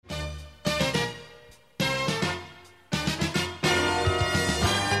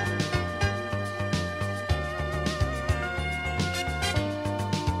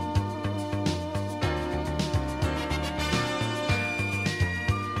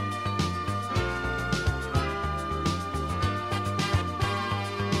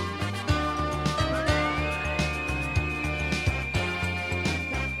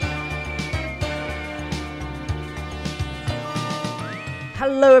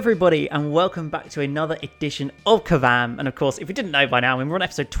Hello everybody and welcome back to another edition of Kavam. And of course, if you didn't know by now, we're on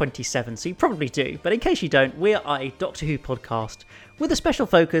episode 27, so you probably do. But in case you don't, we are a Doctor Who podcast with a special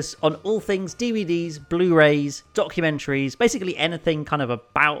focus on all things DVDs, Blu-rays, documentaries, basically anything kind of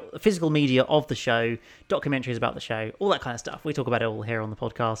about the physical media of the show, documentaries about the show, all that kind of stuff. We talk about it all here on the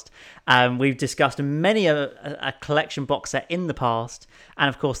podcast. We've discussed many a collection box set in the past. And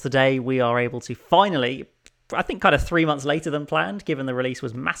of course, today we are able to finally, I think kind of 3 months later than planned, given the release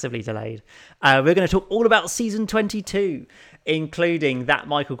was massively delayed. We're going to talk all about season 22, including that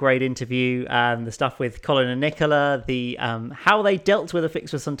Michael Grade interview, the stuff with Colin and Nicola, the how they dealt with a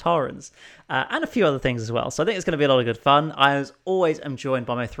fix with Sontarans, and a few other things as well. So I think it's going to be a lot of good fun. I, as always, am joined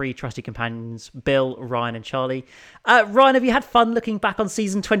by my three trusty companions, Bill, Ryan, and Charlie. Ryan, have you had fun looking back on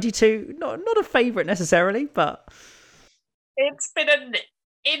season 22? Not a favourite necessarily, but it's been an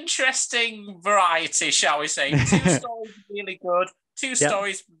interesting variety, shall we say. 2 stories really good, 2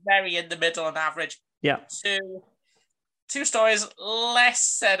 stories very in the middle and average. Yeah. Two stories less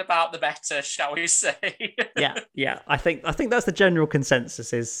said about the better, shall we say. Yeah. I think that's the general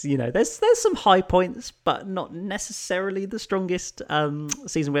consensus is, there's some high points, but not necessarily the strongest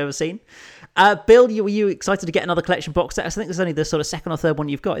season we've ever seen. Bill, were you excited to get another collection box set? I think there's only the sort of second or third one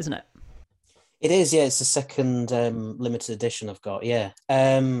you've got, isn't it? It is, yeah. It's the second limited edition I've got, yeah.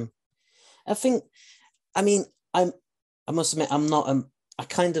 I must admit, I'm not. I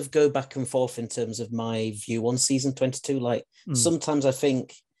kind of go back and forth in terms of my view on season 22. Like sometimes I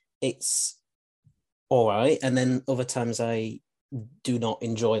think it's all right, and then other times I do not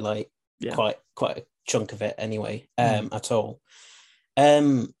enjoy quite a chunk of it anyway at all.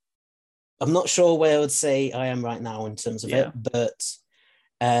 I'm not sure where I would say I am right now in terms of it, but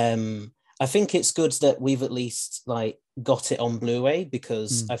I think it's good that we've at least got it on Blu-ray,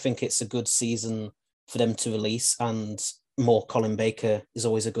 because I think it's a good season for them to release, and more Colin Baker is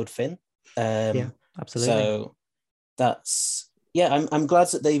always a good thing. Absolutely. So that's I'm glad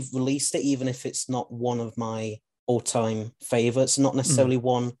that they've released it, even if it's not one of my all-time favorites, not necessarily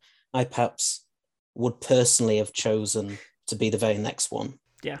one I perhaps would personally have chosen to be the very next one.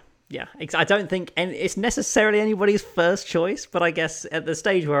 Yeah, I don't think it's necessarily anybody's first choice, but I guess at the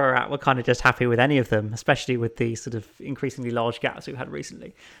stage where we're at, we're kind of just happy with any of them, especially with the sort of increasingly large gaps we've had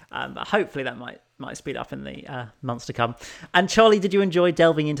recently. But hopefully that might speed up in the months to come. And Charlie, did you enjoy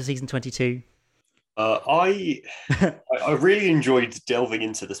delving into season 22? I really enjoyed delving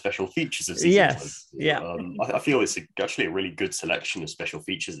into the special features of season 22. Yeah. I feel it's actually a really good selection of special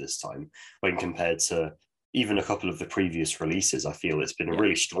features this time when compared to even a couple of the previous releases. I feel it's been a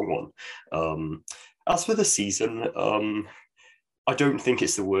really strong one. As for the season, I don't think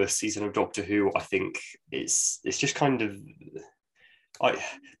it's the worst season of Doctor Who. I think it's just kind of,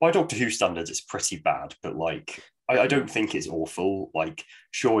 by Doctor Who standards, it's pretty bad, but I don't think it's awful.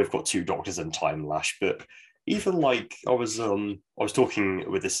 Sure, we've got 2 Doctors and Time Lash, but even I was talking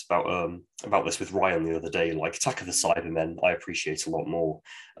with this about this with Ryan the other day. Attack of the Cybermen, I appreciate a lot more.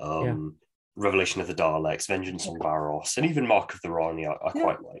 Revelation of the Daleks, Vengeance on Varos, and even Mark of the Rani, I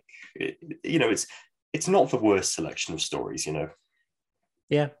quite like. It's not the worst selection of stories,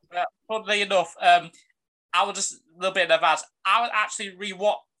 Yeah. Funnily enough, I will just a little bit in advance. I was actually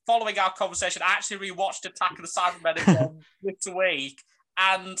following our conversation. I actually rewatched Attack of the Cybermen again this week,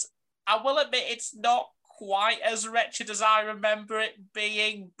 and I will admit it's not quite as wretched as I remember it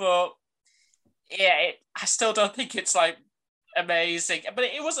being, but I still don't think it's amazing, but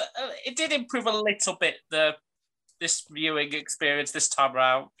it did improve a little bit this viewing experience this time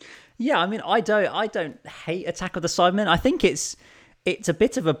around. Yeah, I mean, I don't hate Attack of the Cybermen. I think it's a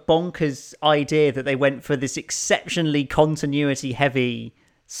bit of a bonkers idea that they went for this exceptionally continuity heavy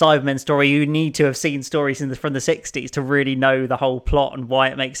Cybermen story. You need to have seen stories from the 60s to really know the whole plot and why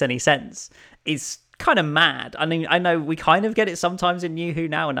it makes any sense. It's kind of mad. I mean, I know we kind of get it sometimes in New Who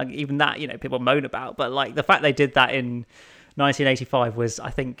now, and even that, people moan about, but the fact they did that in 1985 was, I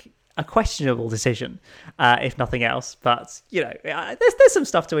think, a questionable decision, if nothing else. But there's some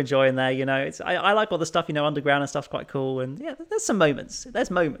stuff to enjoy in there. I like all the stuff. Underground and stuff's quite cool, and there's some moments.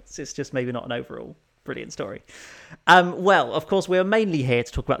 There's moments. It's just maybe not an overall brilliant story. Well, of course, we're mainly here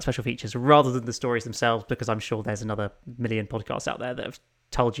to talk about special features rather than the stories themselves, because I'm sure there's another million podcasts out there that have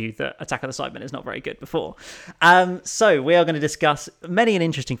told you that Attack of the Cybermen is not very good before. So we are going to discuss many an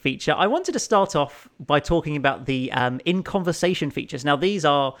interesting feature. I wanted to start off by talking about the in conversation features. Now, these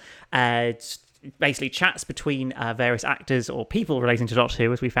are basically chats between various actors or people relating to Doctor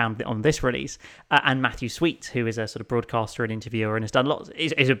Who, as we found on this release, and Matthew Sweet, who is a sort of broadcaster and interviewer and has done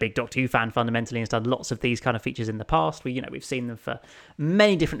is a big Doctor Who fan fundamentally, and has done lots of these kind of features in the past. We've seen them for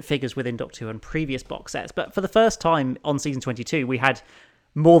many different figures within Doctor Who and previous box sets, but for the first time on season 22, we had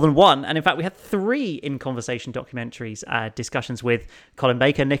more than one. And in fact, we had 3 In Conversation documentaries discussions with Colin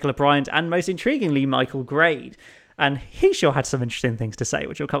Baker, Nicola Bryant, and most intriguingly, Michael Grade. And he sure had some interesting things to say,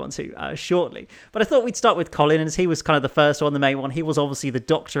 which we'll come on to shortly. But I thought we'd start with Colin, as he was kind of the first one, the main one. He was obviously the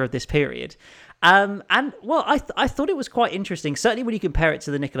doctor of this period. And, well, I thought it was quite interesting, certainly when you compare it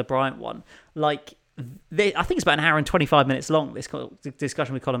to the Nicola Bryant one. Like, I think it's about an hour and 25 minutes long, this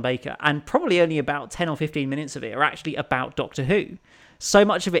discussion with Colin Baker, and probably only about 10 or 15 minutes of it are actually about Doctor Who. So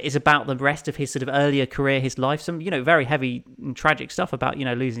much of it is about the rest of his sort of earlier career, his life, some, very heavy and tragic stuff about,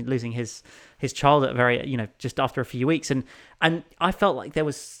 losing his child at just after a few weeks. And I felt like I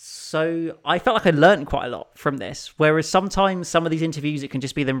felt like I learned quite a lot from this. Whereas sometimes some of these interviews, it can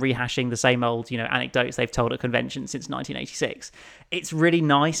just be them rehashing the same old, anecdotes they've told at conventions since 1986. It's really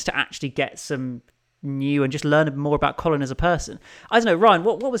nice to actually get some new and just learn more about Colin as a person. I don't know, Ryan,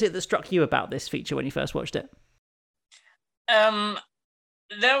 what was it that struck you about this feature when you first watched it?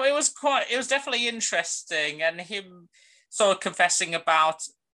 No, it was definitely interesting, and him sort of confessing about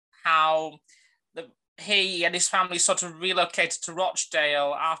how he and his family sort of relocated to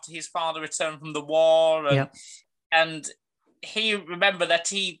Rochdale after his father returned from the war, and he remembered that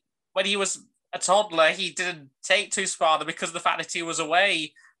when he was a toddler, he didn't take to his father because of the fact that he was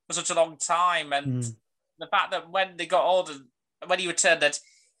away for such a long time, and the fact that when they got older, when he returned, that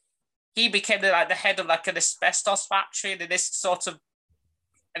he became the head of an asbestos factory, and this sort of.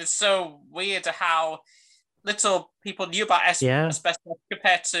 And it's so weird how little people knew about asbestos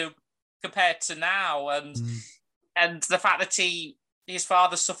compared to now, and the fact that his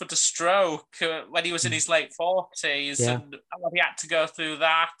father suffered a stroke when he was in his late 40s, and how he had to go through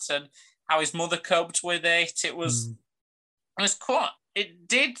that, and how his mother coped with it.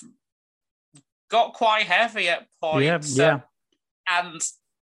 It got quite heavy at points. And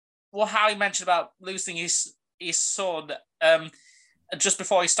how he mentioned about losing his son. Just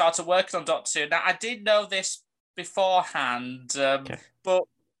before he started working on Doctor Who. Now, I did know this beforehand, but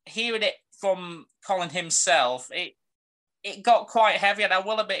hearing it from Colin himself, it got quite heavy, and I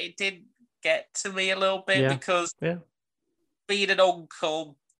will admit it did get to me a little bit because being an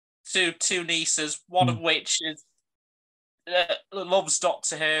uncle to 2 nieces, one of which is loves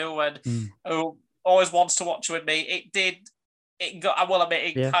Doctor Who and who always wants to watch it with me, I will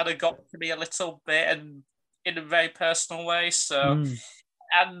admit it kind of got to me a little bit, and in a very personal way. So,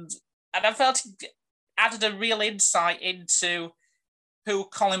 and I felt it added a real insight into who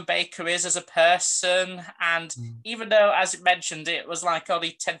Colin Baker is as a person. And even though, as it mentioned, it was only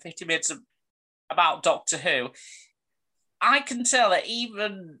 10-15 minutes about Doctor Who, I can tell that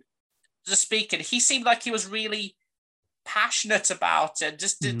even just speaking, he seemed like he was really passionate about it,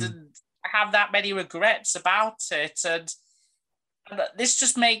 just didn't have that many regrets about it. And this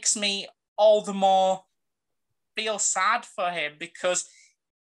just makes me all the more feel sad for him, because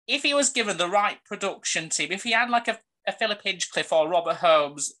if he was given the right production team, if he had a Philip Hinchcliffe or Robert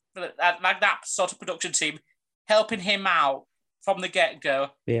Holmes, that sort of production team helping him out from the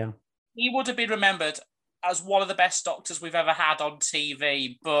get-go, he would have been remembered as one of the best doctors we've ever had on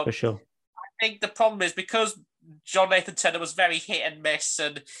TV. But for sure, I think the problem is because John Nathan Turner was very hit and miss,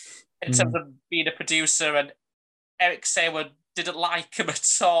 and in terms of being a producer, and Eric Saward didn't like him at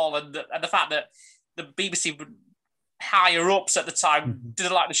all, and the fact that the BBC higher ups at the time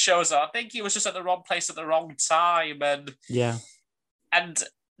didn't like the show, so I think he was just at the wrong place at the wrong time, and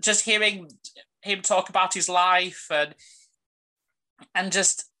just hearing him talk about his life and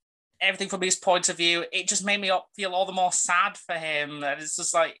just everything from his point of view, it just made me feel all the more sad for him. And it's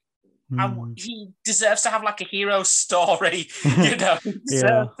just he deserves to have a hero story, He deserves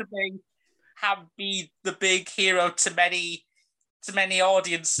to be the big hero to many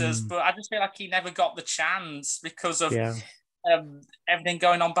audiences, but I just feel like he never got the chance because of everything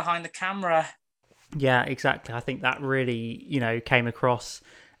going on behind the camera. Yeah, exactly. I think that really, came across,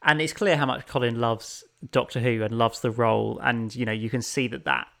 and it's clear how much Colin loves Doctor Who and loves the role, and you can see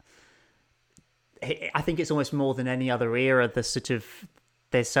that. I think it's almost more than any other era.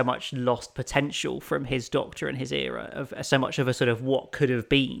 There's so much lost potential from his Doctor and his era of so much of a sort of what could have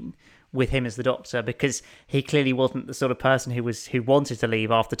been with him as the Doctor, because he clearly wasn't the sort of person who wanted to leave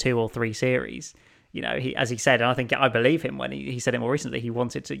after 2 or 3 series. He, as he said, and I think I believe him when he said it more recently, he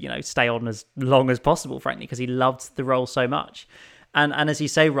wanted to, stay on as long as possible, frankly, because he loved the role so much. And as you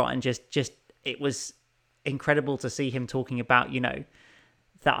say, Ryan, just it was incredible to see him talking about,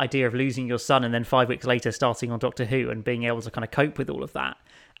 that idea of losing your son and then 5 weeks later starting on Doctor Who and being able to kind of cope with all of that.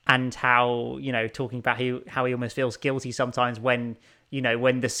 And how, talking about how he almost feels guilty sometimes when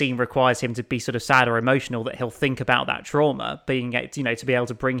the scene requires him to be sort of sad or emotional, that he'll think about that trauma, being, to be able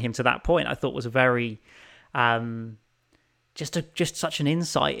to bring him to that point, I thought was a very, just such an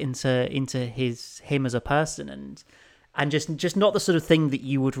insight into him as a person, and just not the sort of thing that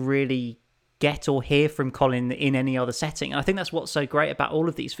you would really get or hear from Colin in any other setting. And I think that's what's so great about all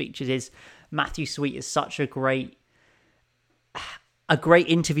of these features is Matthew Sweet is such a great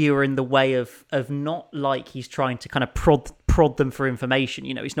interviewer in the way of not like he's trying to kind of prod them for information.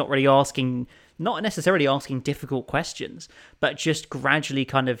 You know, he's not necessarily asking difficult questions, but just gradually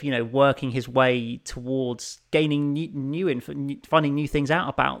kind of, you know, working his way towards gaining finding new things out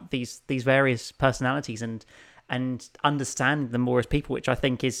about these various personalities and understanding them more as people, which I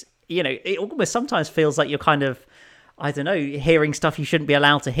think is, you know, it almost sometimes feels like you're kind of, I don't know, hearing stuff you shouldn't be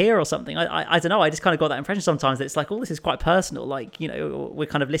allowed to hear or something. I don't know. I just kind of got that impression sometimes that it's like, oh, this is quite personal. Like, you know, we're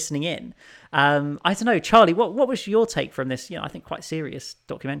kind of listening in. I don't know, Charlie, what was your take from this, you know, I think quite serious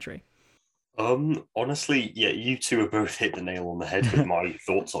documentary? Honestly, yeah, you two have both hit the nail on the head with my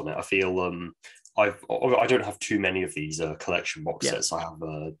thoughts on it. I feel I don't have too many of these collection box sets. I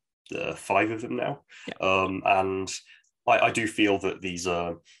have 5 of them now. And I do feel that these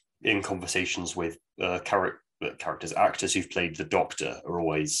are in conversations with actors who've played the Doctor are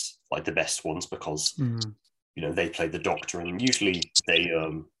always like the best ones because you know they play the Doctor and usually they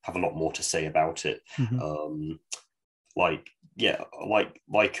have a lot more to say about it. Ryan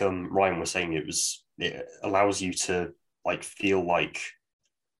was saying, it allows you to like feel like,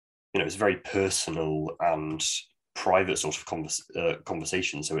 you know, it's very personal and private sort of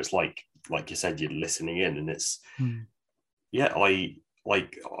conversation. So it's like you said, you're listening in, and it's I'm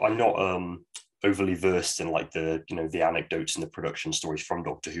not overly versed in like the, you know, the anecdotes and the production stories from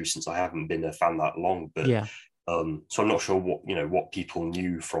Doctor Who since I haven't been a fan that long, but so I'm not sure what people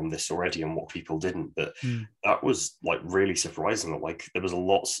knew from this already and what people didn't, but that was like really surprising. Like there was a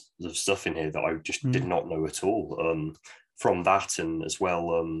lot of stuff in here that I just did not know at all from that, and as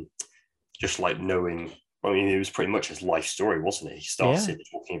well just like knowing, I mean, it was pretty much his life story, wasn't it? He started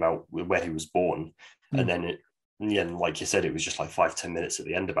talking about where he was born, and then like you said, it was just like 5-10 minutes at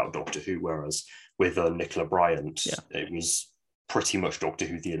the end about Doctor Who, whereas with Nicola Bryant, it was pretty much Doctor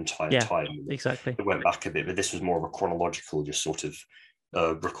Who the entire time. Exactly. It went back a bit, but this was more of a chronological, just sort of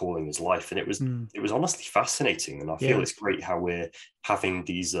recalling his life, and it was honestly fascinating. And I feel it's great how we're having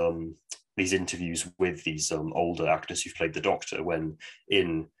these interviews with these older actors who've played the Doctor, when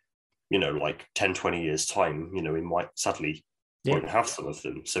in, you know, like 10-20 years time, you know, we might sadly won't have some of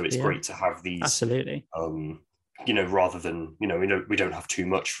them. So it's great to have these absolutely. You know, rather than, you know, we don't have too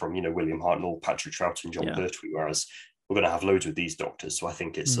much from, you know, William Hartnell, Patrick Troughton, John Pertwee, whereas we're going to have loads with these Doctors. So I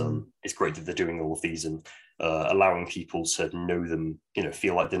think it's great that they're doing all of these and allowing people to know them, you know,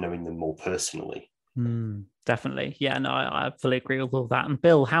 feel like they're knowing them more personally. Definitely. Yeah, no, I fully agree with all that. And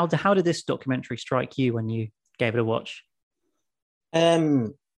Bill, how did this documentary strike you when you gave it a watch?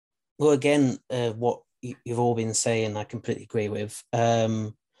 Well, again, what you've all been saying, I completely agree with.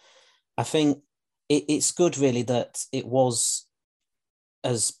 I think it's good, really, that it was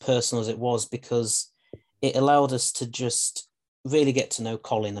as personal as it was, because it allowed us to just really get to know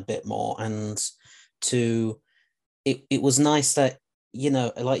Colin a bit more, and it was nice that, you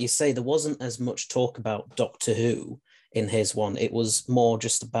know, like you say, there wasn't as much talk about Doctor Who in his one. It was more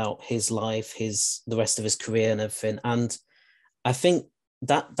just about his life, the rest of his career and everything. And I think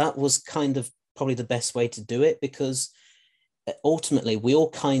that was kind of probably the best way to do it, because ultimately we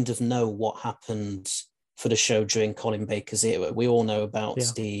all kind of know what happened for the show during Colin Baker's era. We all know about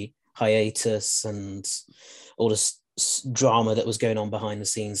the hiatus and all the drama that was going on behind the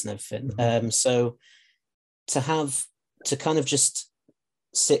scenes and everything. So to kind of just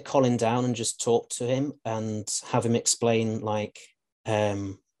sit Colin down and just talk to him and have him explain like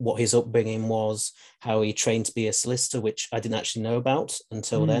what his upbringing was, how he trained to be a solicitor, which I didn't actually know about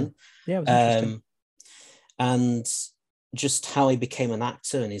until then. Yeah, it was interesting. And just how he became an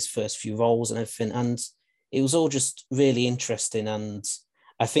actor in his first few roles and everything. And it was all just really interesting. And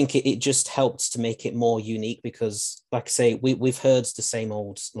I think it just helped to make it more unique, because, like I say, we've heard the same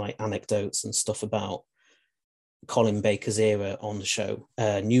old like anecdotes and stuff about Colin Baker's era on the show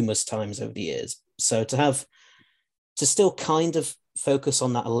numerous times over the years. So to still kind of focus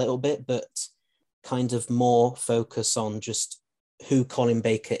on that a little bit, but kind of more focus on just who Colin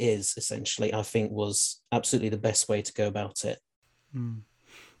Baker is, essentially, I think was absolutely the best way to go about it.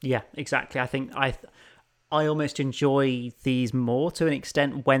 Yeah, exactly. I think I almost enjoy these more to an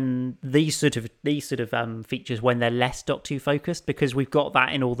extent when these sort of features, when they're less Doctor Who focused, because we've got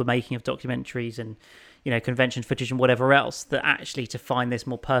that in all the making of documentaries and, you know, convention footage and whatever else, that actually to find this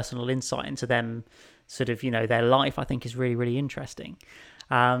more personal insight into them, sort of, you know, their life, I think is really, really interesting.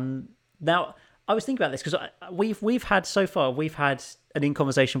 Now, I was thinking about this because we've had an In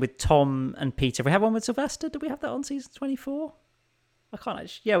Conversation with Tom and Peter. We have one with Sylvester. Did we have that on season 24? I can't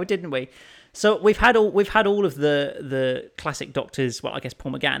actually. Yeah, we didn't we? So we've had all of the classic Doctors. Well, I guess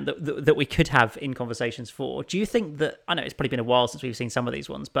Paul McGann that we could have In Conversations for. Do you think that? I know it's probably been a while since we've seen some of these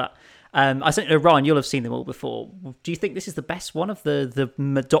ones, but I think Ryan, you'll have seen them all before. Do you think this is the best one of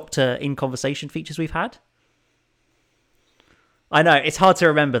the Doctor In Conversation features we've had? I know it's hard to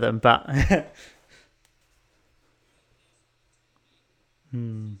remember them, but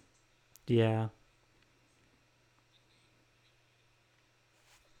yeah.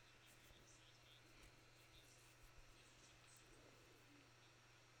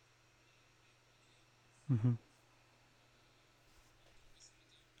 Mm-hmm.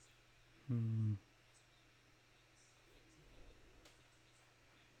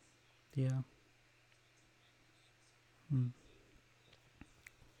 Yeah.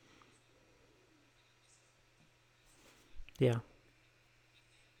 Yeah.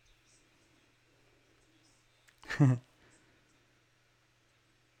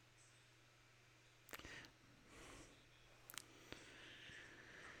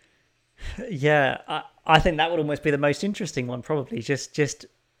 Yeah, I think that would almost be the most interesting one, probably.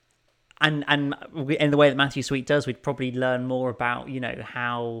 And in the way that Matthew Sweet does, we'd probably learn more about,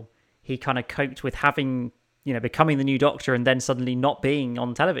 how he kind of coped with having, becoming the new Doctor and then suddenly not being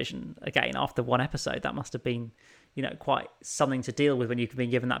on television again after one episode. That must have been, quite something to deal with when you've been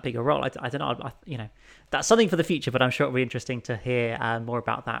given that bigger role. I don't know, that's something for the future, but I'm sure it'll be interesting to hear more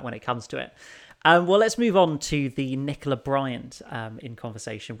about that when it comes to it. Well, let's move on to the Nicola Bryant In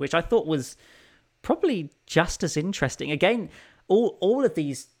Conversation, which I thought was probably just as interesting. Again, all of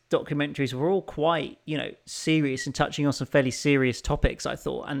these documentaries were all quite, serious and touching on some fairly serious topics, I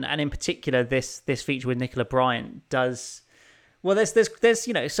thought. And in particular, this feature with Nicola Bryant does... Well,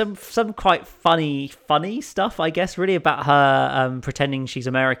 there's some quite funny stuff, I guess, really, about her pretending she's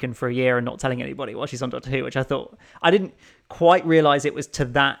American for a year and not telling anybody while she's on Doctor Who, which I thought... I didn't quite realise it was to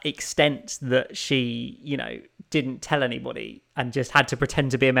that extent that she, didn't tell anybody and just had to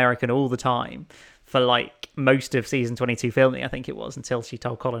pretend to be American all the time for like most of season 22 filming, I think it was, until she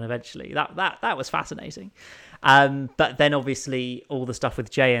told Colin eventually. That was fascinating. But then obviously all the stuff with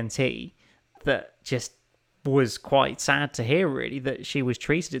JNT that just was quite sad to hear, really, that she was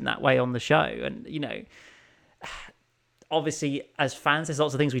treated in that way on the show. And, obviously as fans, there's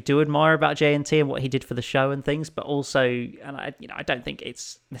lots of things we do admire about JNT and what he did for the show and things, but also, and I don't think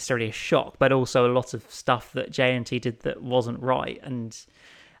it's necessarily a shock, but also a lot of stuff that JNT did that wasn't right. And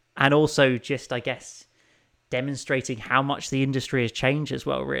also just, I guess, demonstrating how much the industry has changed as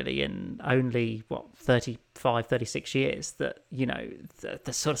well, really, in only, 35, 36 years, that,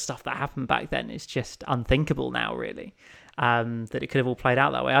 the sort of stuff that happened back then is just unthinkable now, really, that it could have all played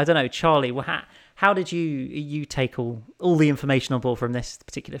out that way. I don't know, Charlie, how did you take all the information on board from this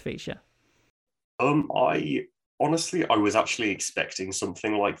particular feature? I was actually expecting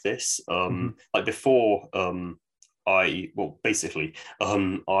something like this. Like before, I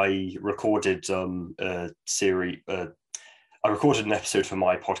recorded a series. I recorded an episode for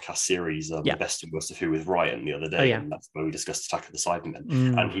my podcast series, The Best and Worst of Who with Ryan the other day, and that's where we discussed Attack of the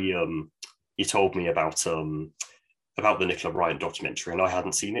Cybermen. And he told me about the Nicola Bryant documentary, and I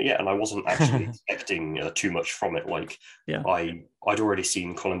hadn't seen it yet, and I wasn't actually expecting too much from it. I'd already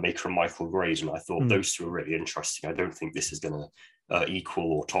seen Colin Baker and Michael Grade, and I thought those two are really interesting. I don't think this is going to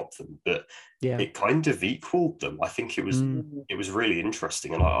equal or top them, but it kind of equaled them. I think it was really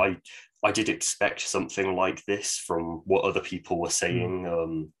interesting, and I did expect something like this from what other people were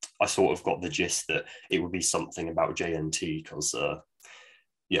saying. I sort of got the gist that it would be something about JNT because.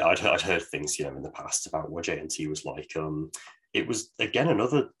 I'd heard things, in the past about what JNT was like. It was, again,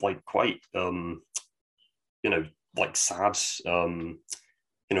 another, like, quite, like, sad, a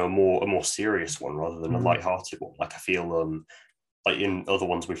more serious one rather than a lighthearted one. Like, I feel, like, in other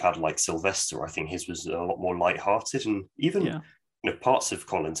ones we've had, like, Sylvester, I think his was a lot more lighthearted, and even, parts of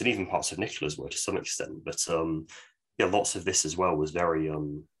Colin's and even parts of Nicola's were to some extent. But, lots of this as well was very...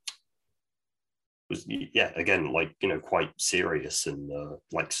 again, like, quite serious and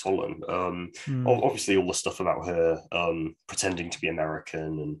like solemn. Obviously all the stuff about her pretending to be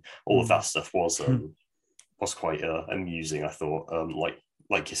American and all of that stuff was quite amusing, I thought.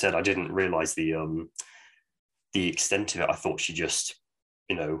 Like you said, I didn't realize the extent of it. I thought she just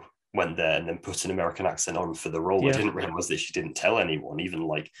went there and then put an American accent on for the role. I didn't realize that she didn't tell anyone, even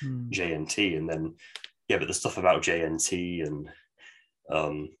like JNT. And then but the stuff about JNT and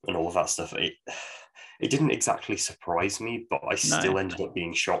all of that stuff, it didn't exactly surprise me, but I still ended up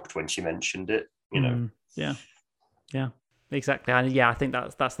being shocked when she mentioned it, Yeah, exactly. And I think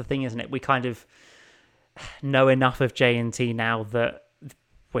that's the thing, isn't it? We kind of, know enough of JNT now that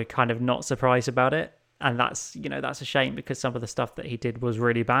we're kind of not surprised about it. And that's a shame, because some of the stuff that he did was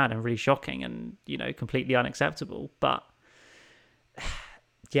really bad and really shocking and, completely unacceptable. But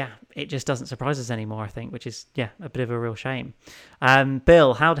yeah, it just doesn't surprise us anymore, I think, which is, a bit of a real shame.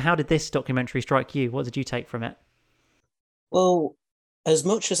 Bill, how did this documentary strike you? What did you take from it? Well, as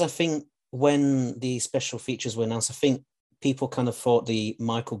much as I think when the special features were announced, I think people kind of thought the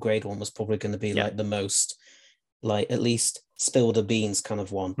Michael Grade one was probably going to be like the most, like at least spill the beans kind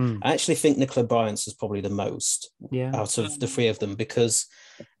of one. I actually think Nicola Bryant's was probably the most out of the three of them, because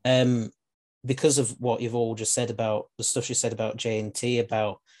of what you've all just said about the stuff you said about JNT,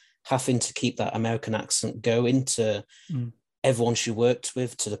 about having to keep that American accent going to everyone she worked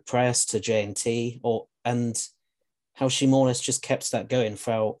with, to the press, to JNT, and how she more or less just kept that going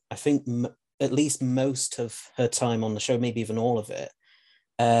throughout, I think, at least most of her time on the show, maybe even all of it.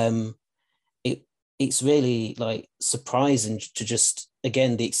 It's really like surprising to just,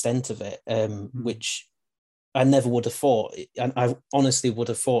 again, the extent of it, which I never would have thought. And I honestly would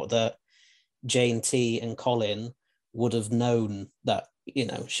have thought that J&T and Colin would have known that,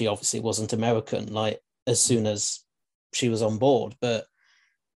 she obviously wasn't American, like as soon as she was on board. But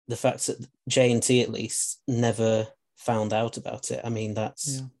the fact that J&T at least never found out about it, I mean,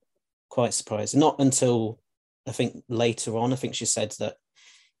 that's quite surprising. Not until I think later on, I think she said that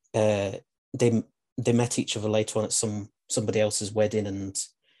they met each other later on at somebody else's wedding, and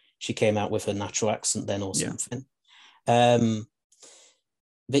she came out with her natural accent then or something.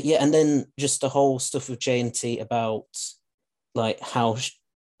 But yeah, and then just the whole stuff with J&T about like how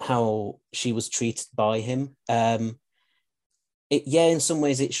she was treated by him. In some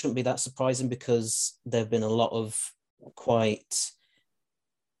ways it shouldn't be that surprising, because there have been a lot of quite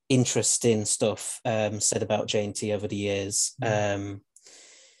interesting stuff said about J&T over the years.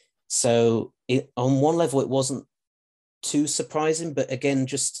 So on one level, it wasn't too surprising, but again,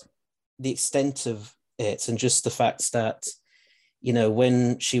 just the extent of it, and just the fact that,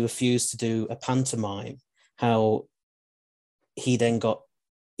 when she refused to do a pantomime, how he then got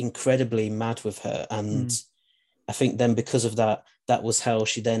incredibly mad with her. And I think then because of that, that was how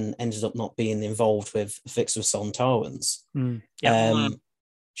she then ended up not being involved with Fix with Sontarans.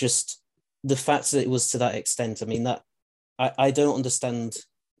 Just the fact that it was to that extent, I mean, that I don't understand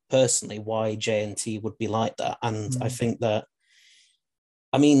personally why J&T would be like that. And I think that,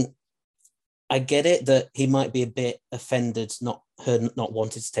 I mean, I get it that he might be a bit offended not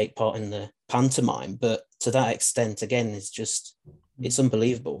wanting to take part in the pantomime, but to that extent, again, it's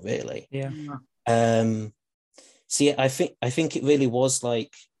unbelievable, really. So yeah, I think it really was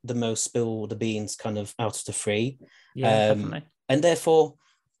like the most spill the beans kind of out of the three. Definitely. And therefore,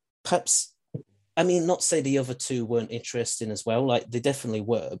 perhaps, I mean, not to say the other two weren't interesting as well, like they definitely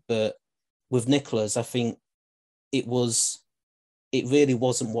were, but with Nicola's, I think it really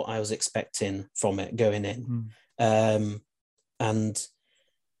wasn't what I was expecting from it going in. And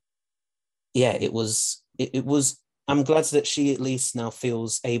yeah, it was, I'm glad that she at least now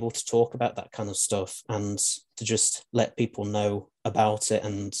feels able to talk about that kind of stuff and to just let people know about it.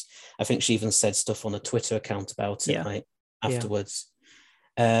 And I think she even said stuff on a Twitter account about it, like afterwards.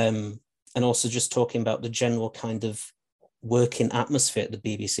 And also just talking about the general kind of working atmosphere at the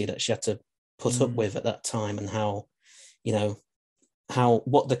BBC that she had to put up with at that time, and how,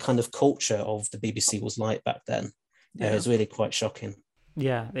 what the kind of culture of the BBC was like back then. It was really quite shocking.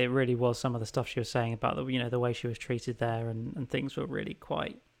 Yeah, it really was. Some of the stuff she was saying about the way she was treated there, and things were really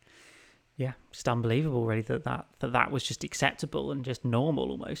quite, just unbelievable, really, that was just acceptable and just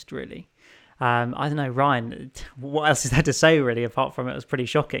normal almost, really. I don't know, Ryan, what else is there to say, really, apart from it was pretty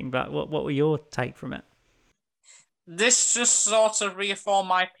shocking, but what were your take from it? This just sort of reaffirmed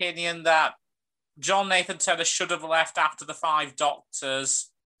my opinion that John Nathan Turner should have left after the Five Doctors.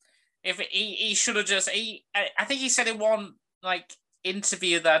 If he should have I think he said in one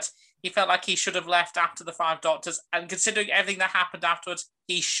interview that he felt like he should have left after the Five Doctors, and considering everything that happened afterwards,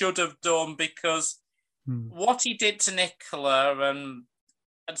 he should have done, because what he did to Nicola and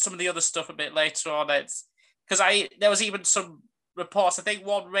some of the other stuff a bit later on, there was even some reports, I think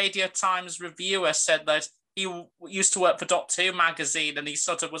one Radio Times reviewer said that he used to work for Doctor Who magazine, and he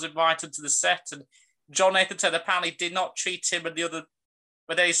sort of was invited to the set, and John Nathan Turner apparently did not treat him and the other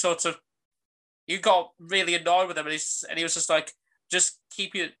with any sort of, you got really annoyed with him, and he was just like, just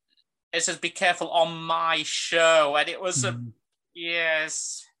keep it says be careful on my show, and it was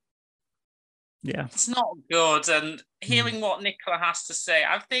yes. Yeah. It's not good. And hearing what Nicola has to say,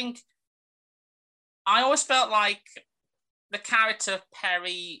 I think I always felt like the character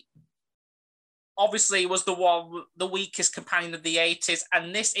Perry obviously was the weakest companion of the 80s,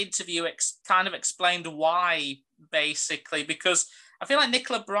 and this interview kind of explained why, basically, because I feel like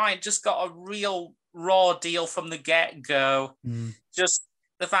Nicola Bryant just got a real raw deal from the get-go. Just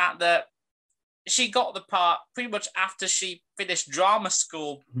the fact that she got the part pretty much after she finished drama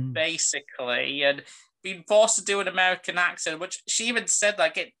school, basically, and being forced to do an American accent, which she even said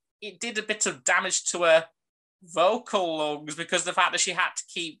like it did a bit of damage to her vocal lungs because the fact that she had to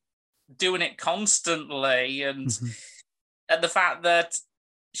keep doing it constantly, and the fact that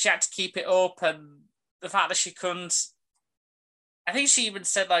she had to keep it up, and the fact that she couldn't. I think she even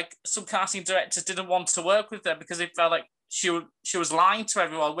said like some casting directors didn't want to work with her because it felt like she was lying to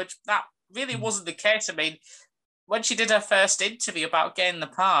everyone, which that really wasn't the case. I mean, when she did her first interview about getting the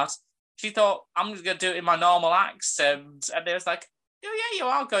part, she thought, I'm going to do it in my normal accent. And they was like, oh, yeah, you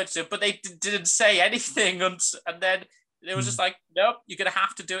are going to. But they didn't say anything. And then it was just like, nope, you're going to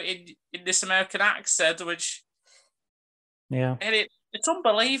have to do it in this American accent, which... Yeah. And it's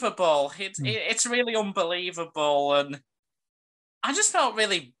unbelievable. It's really unbelievable. And I just felt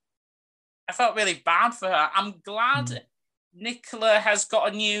really bad for her. I'm glad Nicola has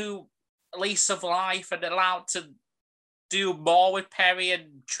got a new lease of life and allowed to do more with Perry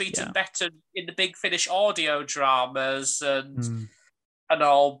and treat her better in the Big Finish audio dramas and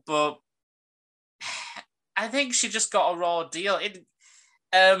all. But I think she just got a raw deal.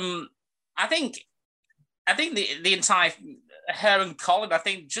 I think the entire her and Colin. I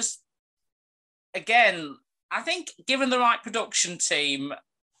think just again. I think given the right production team,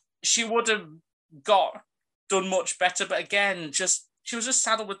 she would have done much better. But again, she was just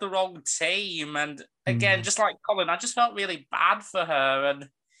saddled with the wrong team. And again, just like Colin, I just felt really bad for her. And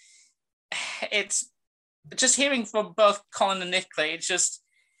it's just hearing from both Colin and Nicola, it just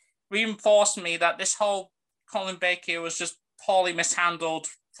reinforced me that this whole Colin Baker was just poorly mishandled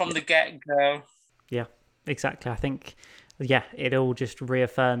from the get-go. Yeah, exactly. I think... Yeah, it all just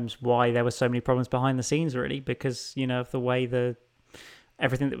reaffirms why there were so many problems behind the scenes, really, because, of the way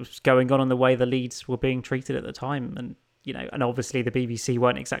everything that was going on and the way the leads were being treated at the time. And, and obviously the BBC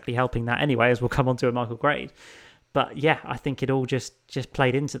weren't exactly helping that anyway, as we'll come on to with Michael Grade. But yeah, I think it all just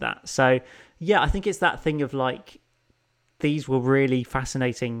played into that. So yeah, I think it's that thing of like, these were really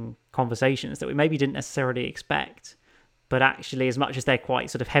fascinating conversations that we maybe didn't necessarily expect. But actually, as much as they're quite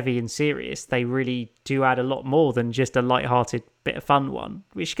sort of heavy and serious, they really do add a lot more than just a light-hearted bit of fun one,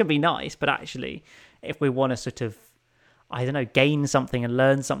 which can be nice. But actually, if we want to sort of, I don't know, gain something and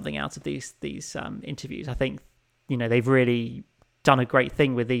learn something out of these interviews, I think, they've really done a great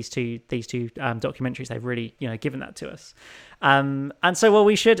thing with these two documentaries. They've really, given that to us. And so, well,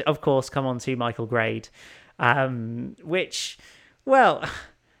 we should, of course, come on to Michael Grade, which, well,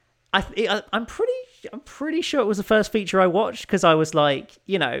 I'm pretty sure it was the first feature I watched because I was like,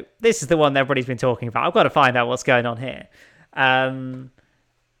 this is the one everybody's been talking about. I've got to find out what's going on here. And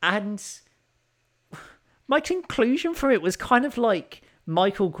my conclusion from it was kind of like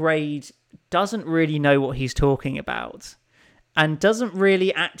Michael Grade doesn't really know what he's talking about and doesn't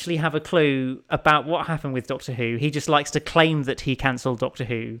really actually have a clue about what happened with Doctor Who. He just likes to claim that he cancelled Doctor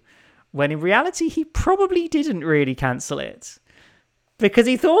Who, when in reality he probably didn't really cancel it. Because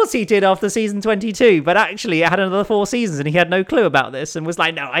he thought he did after season 22, but actually it had another 4 seasons and he had no clue about this and was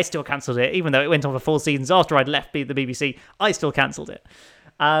like, no, I still cancelled it. Even though it went on for 4 seasons after I'd left the BBC, I still cancelled it.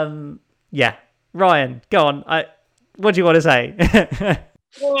 Yeah. Ryan, go on. What do you want to say?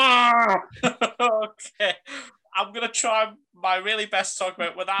 Okay. I'm going to try my really best to talk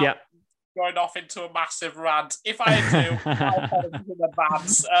about it without going off into a massive rant. If I do, I'll apologize in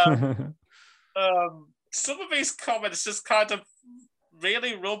advance. Some of these comments just kind of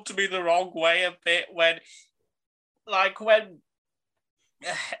really rubbed me the wrong way a bit when and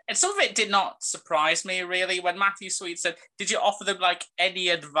some of it did not surprise me really when Matthew Sweet said, did you offer them like any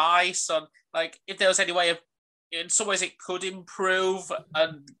advice on like if there was any way of in some ways it could improve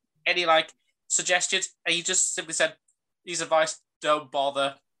and any like suggestions? And he just simply said, these advice, don't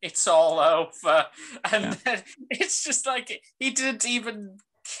bother, it's all over. And then it's just like he didn't even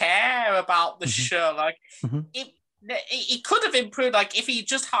care about the show. Like it could have improved, like if he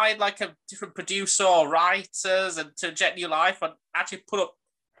just hired like a different producer or writers and to Jet New Life and actually put up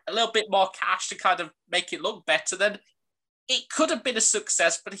a little bit more cash to kind of make it look better, then it could have been a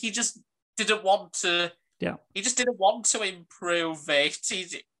success. But he just didn't want to. Yeah, he just didn't want to improve it.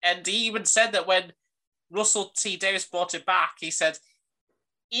 He even said that when Russell T Davies brought it back, he said,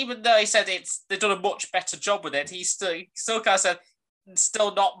 even though he said they've done a much better job with it, he still kind of said,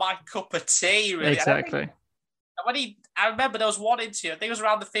 still not my cup of tea, really. Exactly. I remember there was one interview, I think it was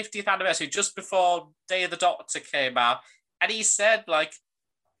around the 50th anniversary, just before Day of the Doctor came out, and he said, like,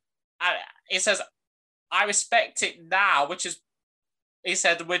 he says, I respect it now, which is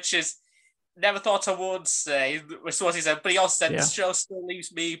never thought I would say, which is what he said, but he also said, the show still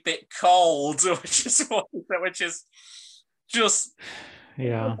leaves me a bit cold, which is what he said, which is just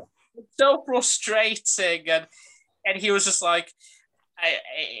so frustrating. And he was just like,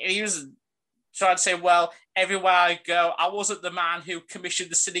 he was trying to say, well, everywhere I go, I wasn't the man who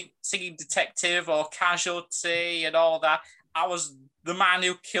commissioned the singing detective or Casualty and all that. I was the man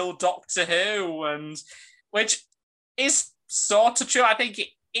who killed Doctor Who, and which is sort of true. I think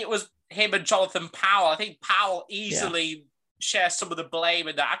it was him and Jonathan Powell. I think Powell easily shares some of the blame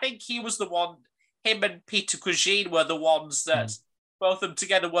in that. I think he was the one, him and Peter Cushing were the ones that, both of them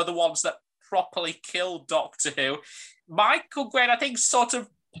together were the ones that properly killed Doctor Who. Michael Grade, I think, sort of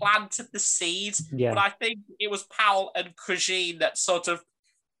planted the seed, but I think it was Powell and Cushing that sort of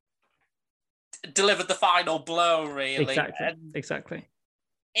delivered the final blow, really. Exactly.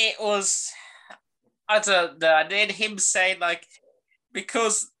 It was, I don't know, and then him saying, like,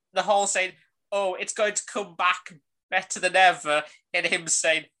 because the whole saying, oh, it's going to come back better than ever, and him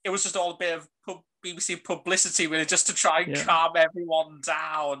saying it was just all a bit of BBC publicity, really, just to try and calm everyone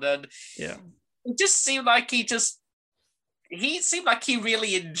down. And it just seemed like he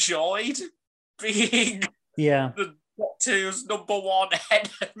really enjoyed being the Doctor's number one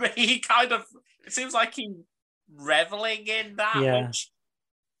enemy. It seems like he's reveling in that, which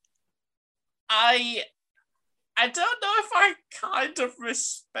I don't know if I kind of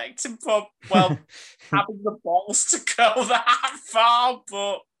respect him for, having the balls to go that far,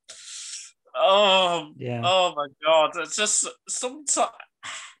 but oh my God, it's just sometimes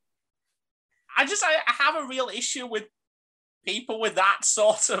I have a real issue with people with that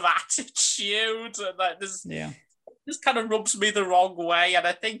sort of attitude, and like this kind of rubs me the wrong way. And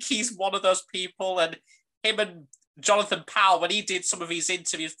I think he's one of those people, and him and Jonathan Powell, when he did some of his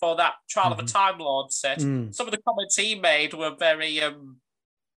interviews for that Trial of a Time Lord set, some of the comments he made were very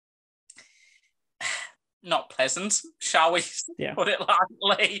not pleasant, shall we put it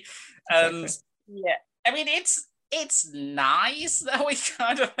lightly. And I mean, it's nice that we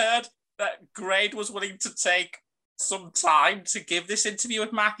kind of heard that Grade was willing to take some time to give this interview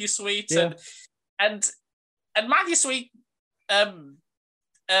with Matthew Sweet, and Matthew Sweet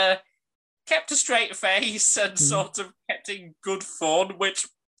kept a straight face and sort of kept in good fun, which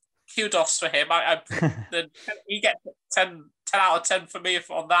kudos for him. He gets 10 out of 10 for me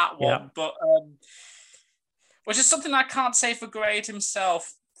on that one, but which is something I can't say for Grade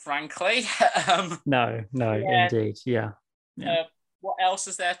himself, frankly. No, indeed, what else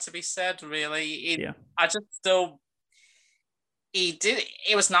is there to be said, really?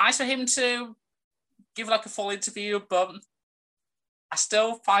 It was nice for him to give like a full interview, but I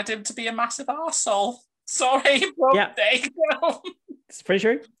still find him to be a massive arsehole. Sorry, but there you go. It's pretty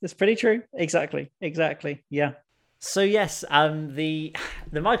true. Exactly. Yeah. So yes, the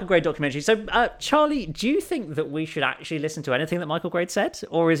Michael Grade documentary. So Charlie, do you think that we should actually listen to anything that Michael Grade said,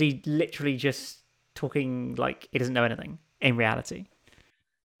 or is he literally just talking like he doesn't know anything in reality?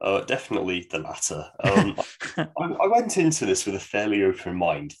 Definitely the latter. I went into this with a fairly open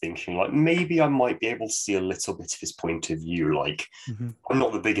mind, thinking like maybe I might be able to see a little bit of his point of view. Like, I'm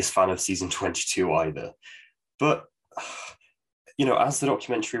not the biggest fan of season 22 either, but as the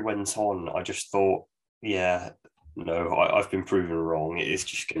documentary went on, I just thought, I've been proven wrong. It is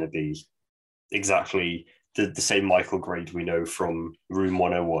just going to be exactly the same Michael Grade we know from Room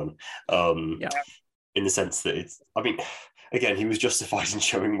 101. In the sense that again, he was justified in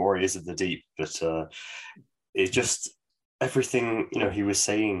showing Warriors of the Deep, but it's just everything, he was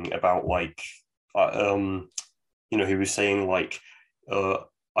saying about like, he was saying like,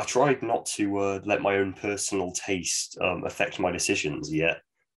 I tried not to let my own personal taste affect my decisions yet.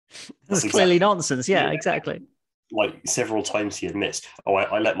 That's clearly nonsense. Yeah, exactly. Like several times he admits,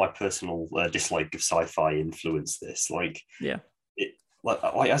 I let my personal dislike of sci-fi influence this. Like,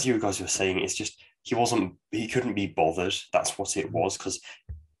 as you guys were saying, it's just, he couldn't be bothered. That's what it was, because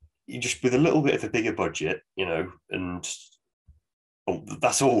you just, with a little bit of a bigger budget, and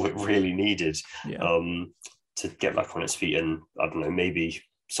that's all it really needed to get back on its feet. And I don't know, maybe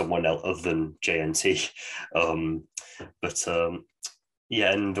someone else other than JNT. And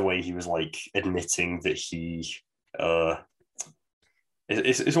the way he was like admitting that he,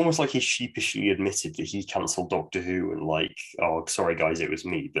 it's almost like he sheepishly admitted that he cancelled Doctor Who and like, oh, sorry guys, it was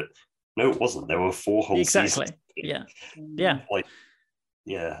me. But no, it wasn't. There were 4 whole seasons. Yeah. Like,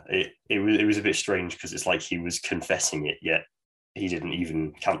 it was a bit strange because it's like he was confessing it, yet he didn't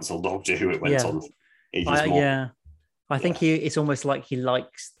even cancel Doctor Who. It went on ages more. I think it's almost like he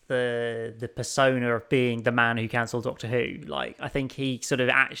likes the persona of being the man who cancelled Doctor Who. Like, I think he sort of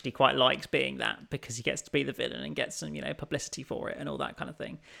actually quite likes being that because he gets to be the villain and gets some, publicity for it and all that kind of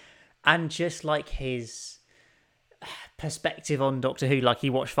thing. And just like his perspective on Doctor Who, like he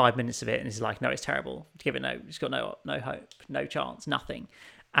watched 5 minutes of it and he's like, no, it's terrible. Give it it's got no hope, no chance, nothing.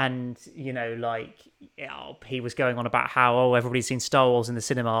 And he was going on about how everybody's seen Star Wars in the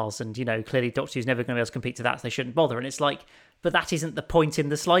cinemas, and clearly Doctor Who's never going to be able to compete to that, so they shouldn't bother. And it's like, but that isn't the point in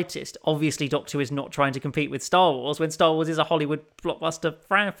the slightest. Obviously, Doctor Who is not trying to compete with Star Wars when Star Wars is a Hollywood blockbuster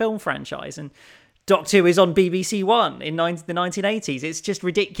film franchise, and Doctor Who is on BBC One in the 1980s. It's just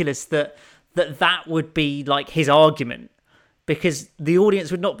ridiculous that would be like his argument, because the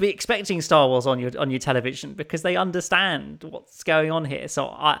audience would not be expecting Star Wars on your television because they understand what's going on here.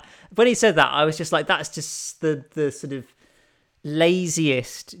 So when he said that, I was just like, that's just the sort of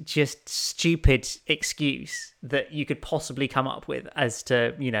laziest, just stupid excuse that you could possibly come up with as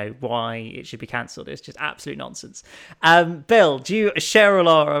to, why it should be cancelled. It's just absolute nonsense. Bill, do you share a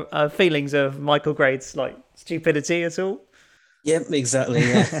lot of feelings of Michael Grade's stupidity at all? Yep, exactly.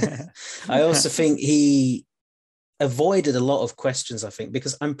 Yeah. I also think he avoided a lot of questions, I think,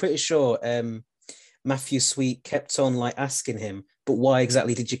 because I'm pretty sure Matthew Sweet kept on asking him, but why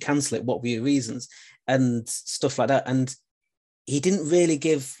exactly did you cancel it? What were your reasons? And stuff like that. And he didn't really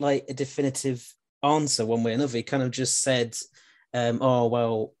give a definitive answer one way or another. He kind of just said, oh,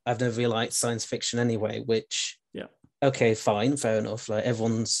 well, I've never really liked science fiction anyway, which, yeah, okay, fine, fair enough.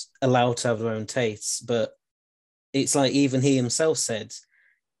 Everyone's allowed to have their own tastes, but it's even he himself said,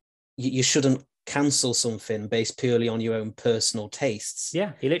 you shouldn't cancel something based purely on your own personal tastes.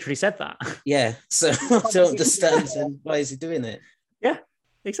 Yeah, he literally said that. Yeah, so I don't understand why is he doing it. Yeah,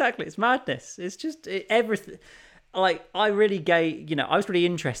 exactly. It's madness. It's just everything. I really I was really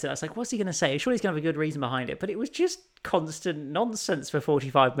interested. I was like, what's he going to say? Surely he's going to have a good reason behind it. But it was just constant nonsense for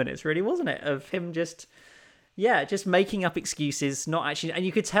 45 minutes, really, wasn't it? Of him just making up excuses, not actually. And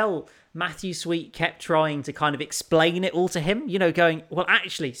you could tell Matthew Sweet kept trying to kind of explain it all to him, going, well,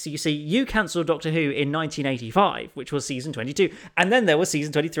 actually, so you see, you cancelled Doctor Who in 1985, which was season 22. And then there was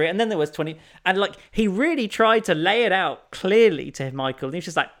season 23. And then there was 20. And he really tried to lay it out clearly to Michael. And he was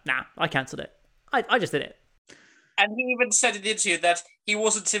just like, nah, I cancelled it. I just did it. And he even said in the interview that he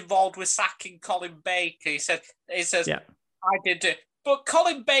wasn't involved with sacking Colin Baker. He says, yeah, I did it. But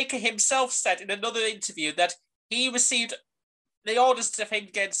Colin Baker himself said in another interview that he received the orders to him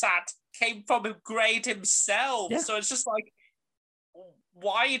getting sacked came from Grade himself. Yeah. So it's just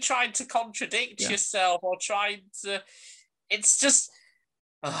why are you trying to contradict yourself or trying to... It's just...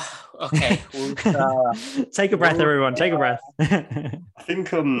 okay. Take a breath, everyone. Take a breath. I think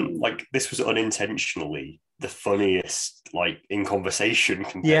this was unintentionally the funniest in conversation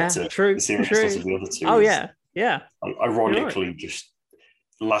compared to the seriousness of the other two. Oh yeah. Ironically, just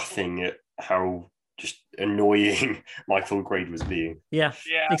laughing at how just annoying Michael Grade was being. Yeah,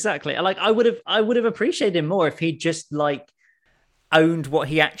 exactly. I would have appreciated him more if he'd just owned what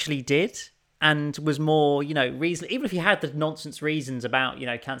he actually did and was more, reason. Even if he had the nonsense reasons about,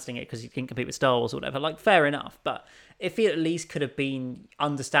 cancelling it because he couldn't compete with Star Wars or whatever, fair enough. But if he at least could have been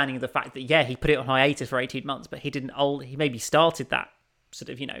understanding of the fact that, he put it on hiatus for 18 months, but he maybe started that sort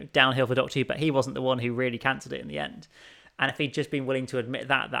of, downhill for Doctor Who, but he wasn't the one who really cancelled it in the end. And if he'd just been willing to admit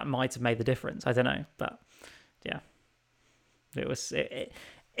that might have made the difference. I don't know. But yeah, it was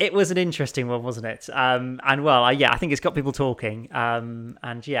an interesting one, wasn't it? I think it's got people talking. I'm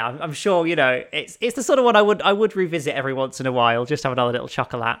sure, it's the sort of one I would revisit every once in a while, just have another little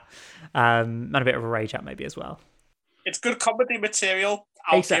chuckle at, and a bit of a rage at maybe as well. It's good comedy material.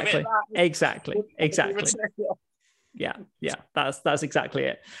 Exactly. Yeah, that's exactly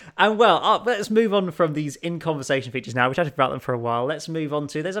it. And let's move on from these in-conversation features now. We chatted about them for a while. Let's move on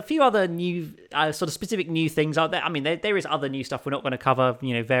to, there's a few other new, sort of specific new things out there. I mean, there is other new stuff we're not going to cover,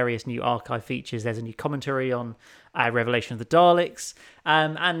 various new archive features. There's a new commentary on Revelation of the Daleks,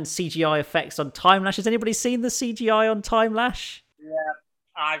 and CGI effects on Time Lash. Has anybody seen the CGI on Time Lash? Yeah,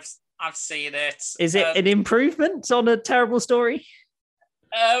 I've seen it. Is it an improvement on a terrible story?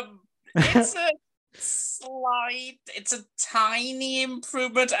 It's a tiny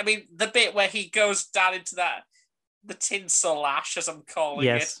improvement. I mean, the bit where he goes down into the tinsel lash, as I'm calling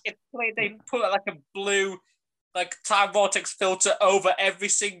it. It's like they put a blue time vortex filter over every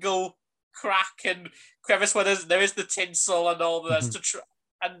single crack and crevice where there is the tinsel and all this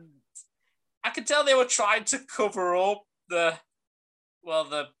and I could tell they were trying to cover up the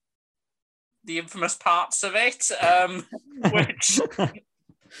infamous parts of it, which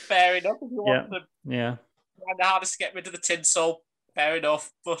fair enough. If you want to find the hardest to get rid of the tinsel, fair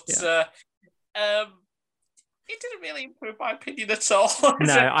enough. But it didn't really improve my opinion at all.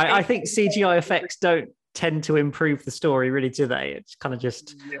 No, I think CGI effects don't tend to improve the story, really, do they? It's kind of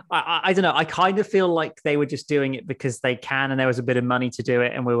just, I don't know. I kind of feel like they were just doing it because they can, and there was a bit of money to do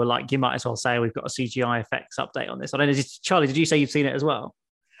it, and we were like, you might as well say we've got a CGI effects update on this. I don't know, Charlie, did you say you've seen it as well?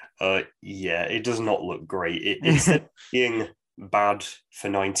 Yeah, it does not look great. It's being bad for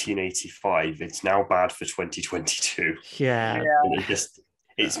 1985. It's now bad for 2022. Yeah.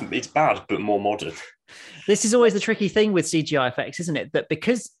 It's bad, but more modern. This is always the tricky thing with CGI effects, isn't it? That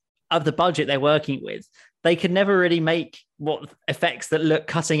because of the budget they're working with, they can never really make what effects that look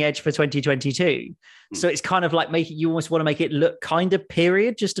cutting edge for 2022. So it's kind of like you almost want to make it look kind of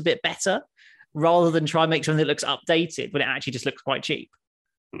period, just a bit better, rather than try and make something that looks updated when it actually just looks quite cheap.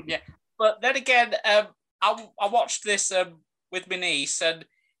 Yeah, but then again, I watched this with my niece, and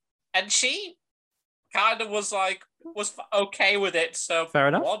she kind of was okay with it. So fair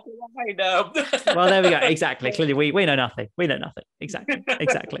enough. What do I know? Well, there we go. Exactly. Clearly, we know nothing. We know nothing. Exactly.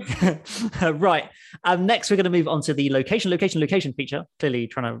 Right. Next, we're going to move on to the location feature. Clearly,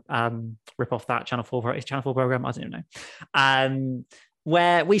 trying to rip off that Channel 4 program. I don't even know.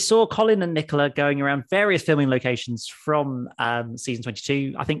 Where we saw Colin and Nicola going around various filming locations from season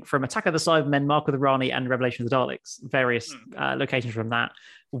 22. I think from Attack of the Cybermen, Mark of the Rani, and Revelation of the Daleks. Various locations from that.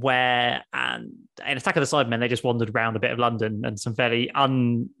 Where in Attack of the Cybermen, they just wandered around a bit of London and some fairly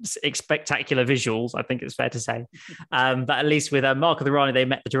unspectacular visuals, I think it's fair to say. But at least with Mark of the Rani, they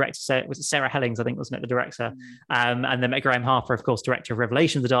met the director, was it Sarah Hellings, I think, wasn't it, the director? And then met Graham Harper, of course, director of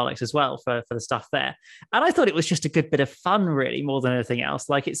Revelation of the Daleks as well for the stuff there. And I thought it was just a good bit of fun, really, more than anything else.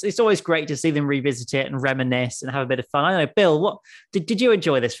 Like, it's always great to see them revisit it and reminisce and have a bit of fun. I don't know, Bill, what did you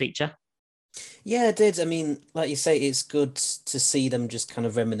enjoy this feature? Yeah, I did. I mean, like you say, it's good to see them just kind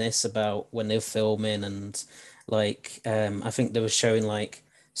of reminisce about when they were filming, and like I think they were showing like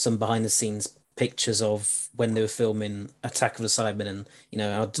some behind the scenes pictures of when they were filming Attack of the Cybermen, and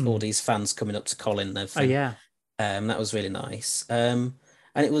had all these fans coming up to Colin and everything. Oh yeah. That was really nice. And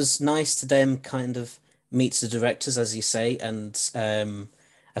it was nice to them kind of meet the directors, as you say, and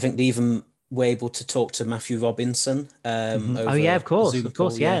I think they even were able to talk to Matthew Robinson. Oh yeah, of course.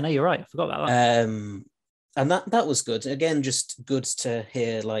 Yeah, no, you're right. I forgot about that. And that was good. Again, just good to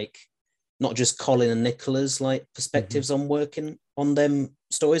hear like not just Colin and Nicola's like perspectives on working on them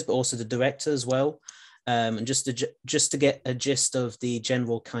stories, but also the director as well. And just to get a gist of the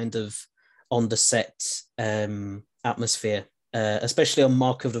general kind of on the set atmosphere, especially on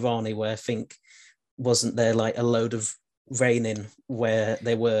Mark of the Rani, where I think wasn't there like a load of raining where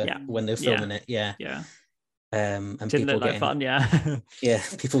they were when they were filming it. And didn't people look like fun.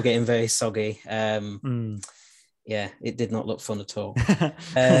 People getting very soggy. It did not look fun at all.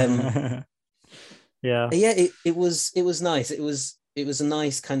 It was nice. It was a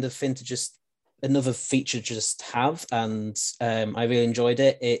nice kind of thing to just another feature to just have, and I really enjoyed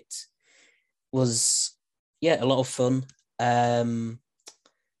it. It was a lot of fun.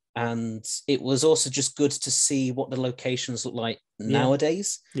 And it was also just good to see what the locations look like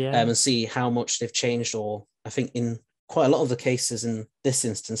nowadays, and see how much they've changed, or I think in quite a lot of the cases in this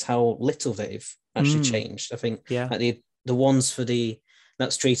instance, how little they've actually changed. I think like the ones for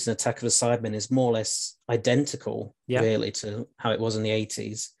that street and Attack of the Cybermen is more or less identical, really, to how it was in the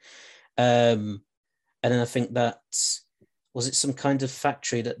 80s. And then I think that, was it some kind of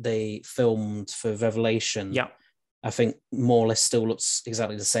factory that they filmed for Revelation? Yeah. I think more or less still looks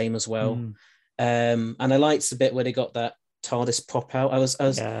exactly the same as well. And I liked the bit where they got that TARDIS prop out. I was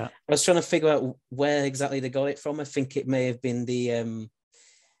trying to figure out where exactly they got it from. I think it may have been the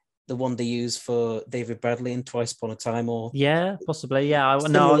one they used for David Bradley in Twice Upon a Time, or possibly.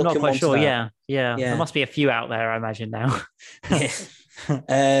 I'm not quite sure. Yeah. There must be a few out there, I imagine now.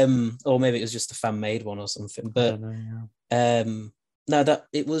 Or maybe it was just a fan made one or something. But no, that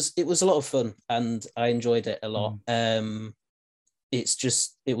it was a lot of fun, and I enjoyed it a lot. It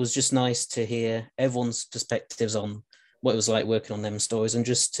was just nice to hear everyone's perspectives on what it was like working on them stories, and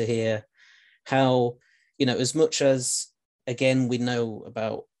just to hear how, as much as, again, we know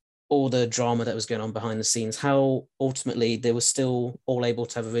about all the drama that was going on behind the scenes, how ultimately they were still all able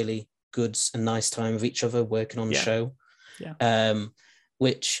to have a really good and nice time with each other working on the show.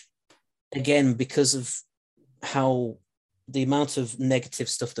 Which, again, because of how the amount of negative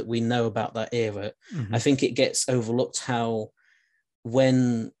stuff that we know about that era, I think it gets overlooked how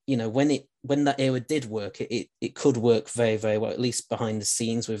when that era did work, it could work very, very well, at least behind the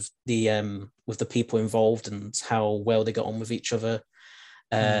scenes with the people involved and how well they got on with each other.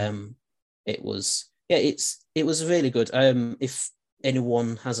 It was really good. If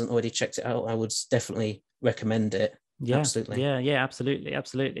anyone hasn't already checked it out, I would definitely recommend it. Yeah, absolutely. Yeah,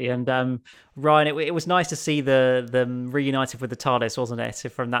 absolutely. And Ryan, it was nice to see them reunited with the TARDIS, wasn't it? So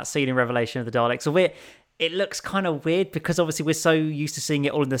from that scene in Revelation of the Daleks. So it looks kind of weird because obviously we're so used to seeing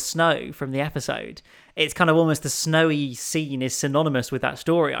it all in the snow from the episode. It's kind of almost the snowy scene is synonymous with that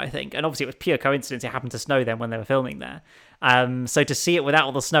story, I think. And obviously it was pure coincidence it happened to snow then when they were filming there. So to see it without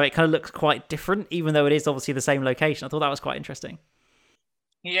all the snow, it kind of looks quite different, even though it is obviously the same location. I thought that was quite interesting.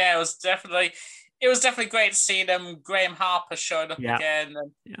 Yeah, it was definitely great to see Graham Harper showing up again.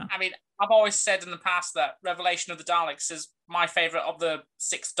 And, I mean, I've always said in the past that Revelation of the Daleks is my favourite of the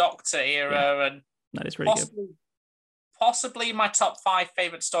Sixth Doctor era, and that is really good. Possibly my top 5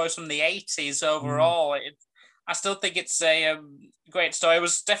 favourite stories from the 80s overall. I still think it's a great story. It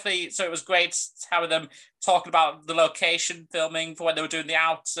was great having them talking about the location filming for when they were doing the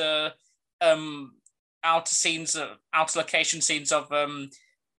outer location scenes of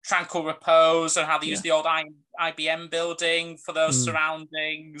Tranquil Repose, and how they used the old IBM building for those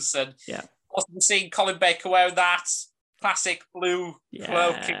surroundings, and also seeing Colin Baker wearing that classic blue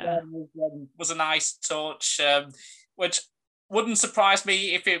cloak was a nice touch, which wouldn't surprise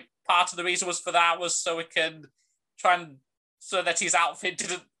me if part of the reason was for that was so we can try and so that his outfit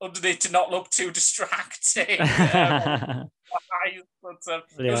did not look too distracting. It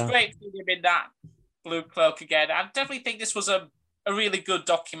was great seeing him in that blue cloak again. I definitely think this was a really good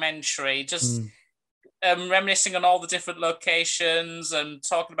documentary, just reminiscing on all the different locations and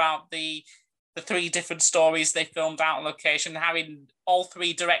talking about the 3 different stories they filmed out on location, having all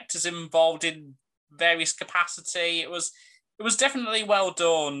 3 directors involved in various capacity. It was definitely well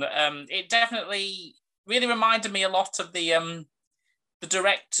done. It definitely really reminded me a lot of the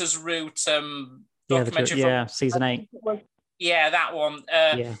Director's Route documentary season 8. Yeah, that one.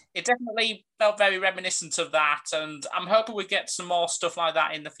 It definitely felt very reminiscent of that, and I'm hoping we get some more stuff like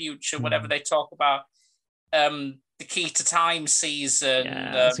that in the future, whenever they talk about the Key to Time season.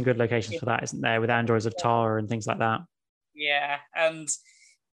 Yeah, there's some good locations for that, isn't there, with Androids of Tara and things like that. Yeah, and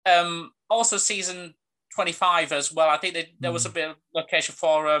also season 25 as well. I think there was a bit of location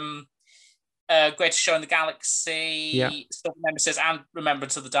for Greatest Show in the Galaxy, Stuff Nemesis, and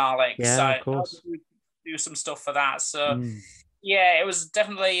Remembrance of the Daleks. Yeah, so of course. Do some stuff for that. So, it was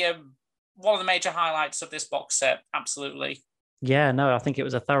definitely one of the major highlights of this box set. Absolutely. Yeah, no, I think it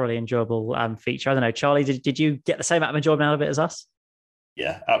was a thoroughly enjoyable feature. I don't know, Charlie, did you get the same amount of enjoyment out of it as us?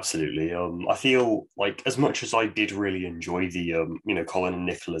 Yeah, absolutely. I feel like as much as I did really enjoy the Colin and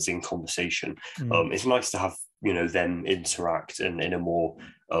Nicholas in conversation, it's nice to have them interact in a more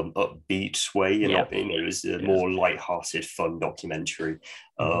upbeat way, and it was a more light-hearted, fun documentary.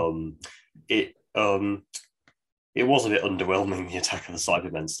 It was a bit underwhelming, the Attack of the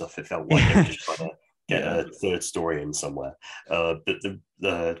Cybermen stuff. It felt like they were just trying to get a third story in somewhere. But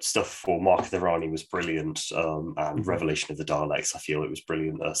the stuff for Mark of the Rani was brilliant, and Revelation of the Daleks, I feel it was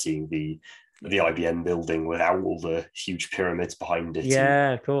brilliant seeing the IBM building without all the huge pyramids behind it.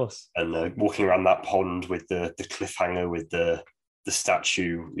 Yeah, of course. And walking around that pond with the cliffhanger with the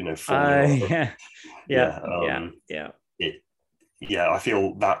statue, I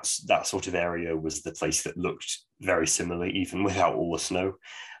feel that sort of area was the place that looked very similar, even without all the snow.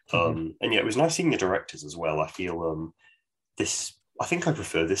 And it was nice seeing the directors as well. I feel I think I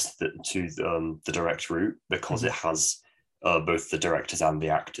prefer this to the direct route because it has both the directors and the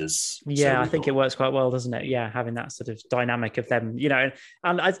actors. Yeah, I think it works quite well, doesn't it? Yeah, having that sort of dynamic of them,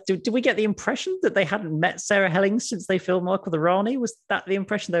 And did we get the impression that they hadn't met Sarah Hellings since they filmed Michael the Rani? Was that the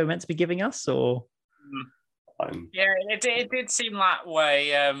impression they were meant to be giving us, or? It did seem that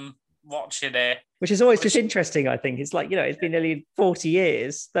way watching it. Which is always just interesting, I think. It's like, it's been nearly 40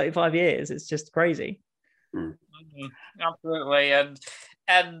 years, 35 years. It's just crazy. Absolutely.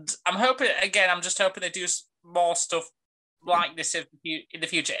 And I'm hoping, again, they do more stuff like this in the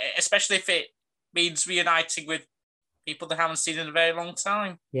future, especially if it means reuniting with people they haven't seen in a very long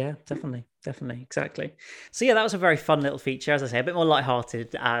time. Yeah, definitely, exactly. So that was a very fun little feature, as I say, a bit more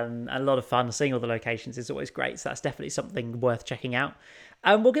lighthearted and a lot of fun. Seeing all the locations is always great, so that's definitely something worth checking out.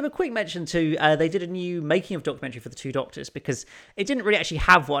 We'll give a quick mention to, they did a new making of documentary for the Two Doctors because it didn't really actually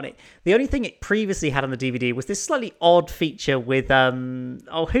have one. The only thing it previously had on the DVD was this slightly odd feature with, who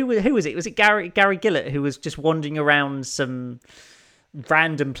was it? Was it Gary Gillett, who was just wandering around some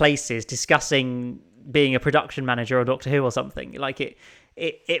random places discussing being a production manager or Doctor Who or something? Like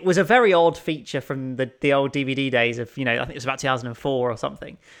it was a very odd feature from the old DVD days of, I think it was about 2004 or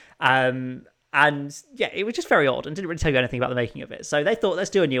something. And yeah, it was just very odd and didn't really tell you anything about the making of it. So they thought, let's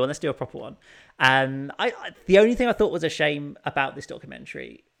do a new one, let's do a proper one. The only thing I thought was a shame about this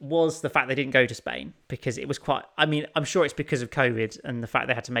documentary was the fact they didn't go to Spain, because it was quite, I mean, I'm sure it's because of COVID and the fact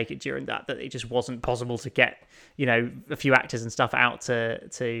they had to make it during that it just wasn't possible to get, you know, a few actors and stuff out to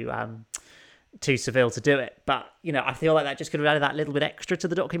Seville to do it. But, you know, I feel like that just could have added that little bit extra to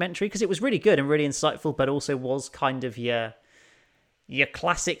the documentary, because it was really good and really insightful, but also was kind of your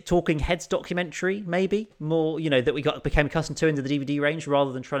classic Talking Heads documentary, maybe more, you know, that we became accustomed to into the DVD range,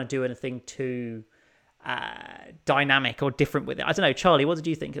 rather than trying to do anything too dynamic or different with it. I don't know, Charlie, what did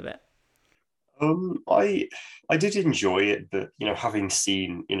you think of it? I did enjoy it, but, you know, having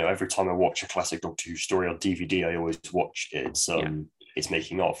seen, you know, every time I watch a classic Doctor Who story on DVD, I always watch its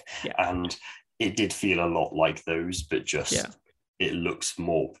making of, and it did feel a lot like those, but just it looks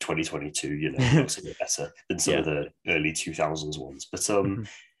more 2022, you know, it looks a bit better than some of the early 2000s ones. But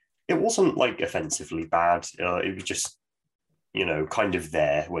it wasn't like offensively bad. It was just, you know, kind of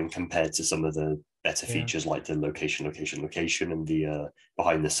there when compared to some of the better features like the location, and the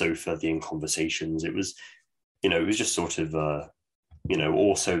behind the sofa, the in conversations. It was, you know, it was just sort of, you know,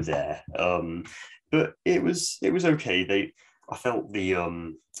 also there. But it was okay. I felt the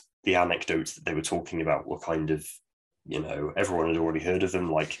anecdotes that they were talking about were kind of, you know, everyone had already heard of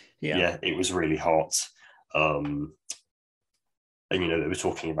them. Like, it was really hot. And, you know, they were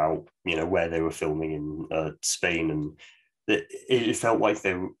talking about, you know, where they were filming in Spain, and it felt like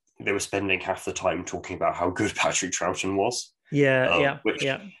they were spending half the time talking about how good Patrick Troughton was.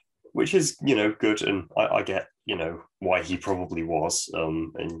 Which is, you know, good, and I get, you know, why he probably was.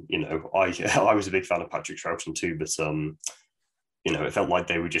 And, you know, I was a big fan of Patrick Troughton too, but you know, it felt like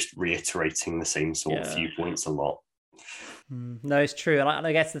they were just reiterating the same sort of viewpoints a lot. No, it's true, and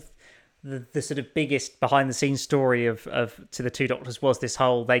I guess the sort of biggest behind the scenes story of To the Two Doctors was this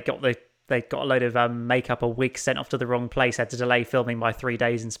whole they got a load of makeup or wigs sent off to the wrong place, had to delay filming by 3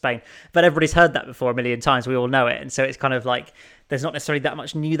 days in Spain. But everybody's heard that before a million times. We all know it, and so it's kind of like there's not necessarily that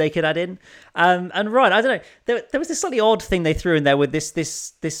much new they could add in. And right, I don't know. There was this slightly odd thing they threw in there with this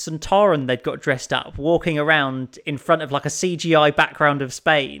Centauran they'd got dressed up, walking around in front of like a CGI background of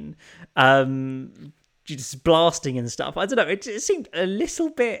Spain, just blasting and stuff. I don't know. It seemed a little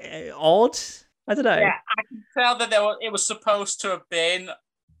bit odd. I don't know. Yeah, I can tell that it was supposed to have been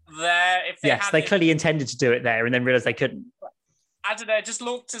there. If they clearly intended to do it there and then realized they couldn't. I don't know. It just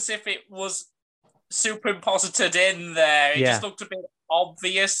looked as if it was superimposited in there. It just looked a bit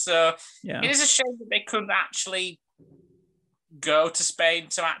obvious. So it is a shame that they couldn't actually go to Spain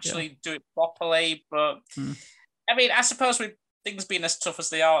to actually do it properly. But I mean, I suppose with things being as tough as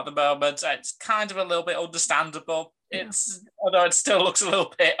they are at the moment, it's kind of a little bit understandable. Although it still looks a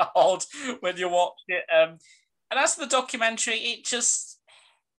little bit odd when you watch it. And as for the documentary, it just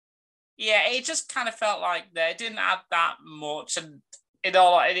kind of felt like they didn't add that much. And it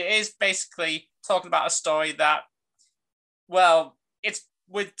is basically talking about a story that, well, it's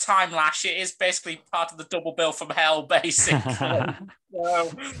with Time Lash, it is basically part of the double bill from hell, basically.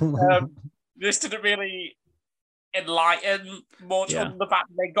 So, this didn't really enlighten much on the fact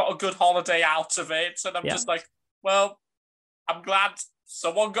that they got a good holiday out of it. And I'm just like, well, I'm glad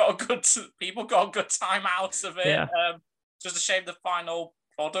people got a good time out of it. Just a shame the final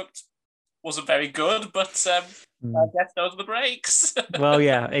product wasn't very good, but I guess those are the breaks. Well,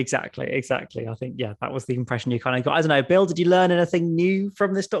 yeah, exactly. I think, that was the impression you kind of got. I don't know, Bill, did you learn anything new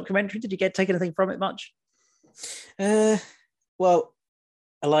from this documentary? Did you take anything from it much? Well,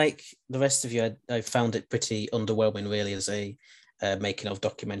 like the rest of you, I found it pretty underwhelming, really, as a making of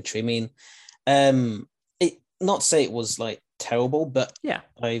documentary. I mean, not to say it was like terrible, but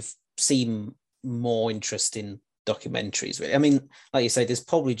I've seen more interesting documentaries. Really. I mean, like you say, there's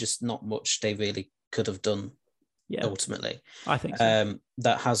probably just not much they really could have done. Ultimately, I think so.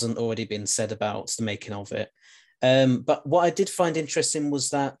 That hasn't already been said about the making of it. But what I did find interesting was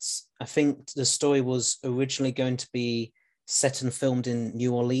that I think the story was originally going to be set and filmed in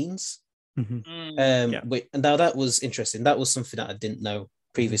New Orleans. And now that was interesting. That was something that I didn't know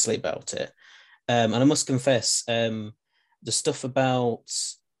previously about it. And I must confess, the stuff about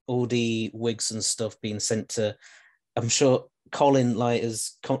all the wigs and stuff being sent to, I'm sure Colin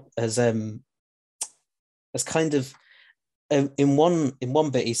has kind of in one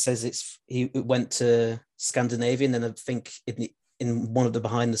bit he says he went to Scandinavia, and then I think in one of the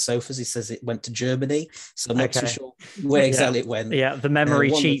behind the sofas he says it went to Germany, so I'm not too sure where exactly it went. The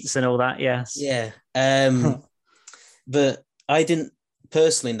memory cheats and all that. But I didn't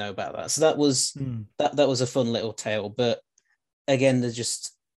personally know about that, so that was that was a fun little tale. But again, there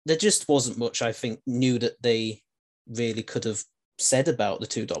just wasn't much I think new that they really could have said about the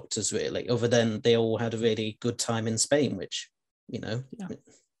two Doctors, really, other than they all had a really good time in Spain, which,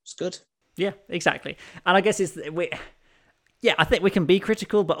 it's good. Yeah, exactly. And I guess I think we can be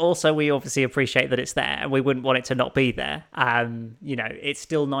critical, but also we obviously appreciate that it's there, and we wouldn't want it to not be there. It's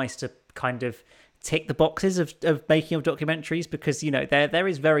still nice to kind of tick the boxes of making of documentaries, because there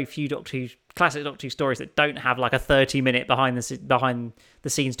is very few classic Doctor Who stories that don't have like a 30-minute behind the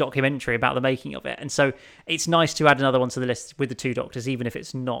scenes documentary about the making of it, and so it's nice to add another one to the list with the two Doctors, even if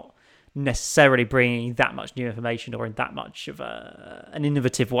it's not necessarily bringing that much new information or in that much of an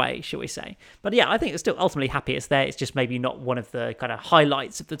innovative way, shall we say. But yeah, I think it's still ultimately happy it's there. It's just maybe not one of the kind of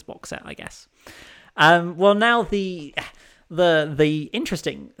highlights of the box set, I guess. Well, now the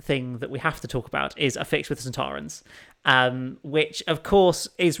interesting thing that we have to talk about is A Fix with the Sontarans, which of course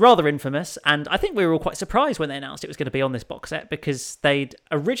is rather infamous, and I think we were all quite surprised when they announced it was going to be on this box set, because they'd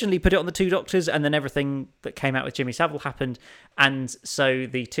originally put it on the Two Doctors, and then everything that came out with Jimmy Savile happened, and so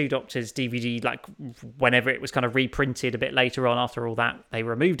the Two Doctors DVD, like whenever it was kind of reprinted a bit later on after all that, they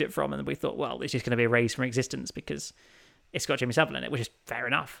removed it from, and we thought, well, it's just going to be erased from existence because it's got Jimmy Savile in it, which is fair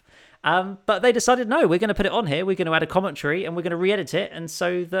enough. But they decided, no, we're going to put it on here, we're going to add a commentary, and we're going to re-edit it, and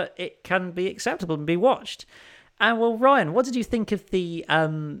so that it can be acceptable and be watched. And well, Ryan, what did you think of the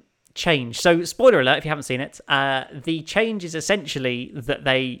change? So, spoiler alert, if you haven't seen it, the change is essentially that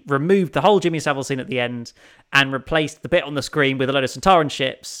they removed the whole Jimmy Savile scene at the end and replaced the bit on the screen with a load of Sontaran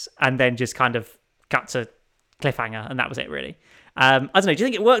ships, and then just kind of cut to cliffhanger, and that was it, really. I don't know, do you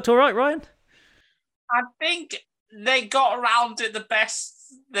think it worked all right, Ryan? I think they got around it the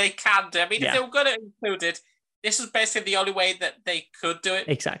best they can do. I mean, if they were going to include it, this was basically the only way that they could do it.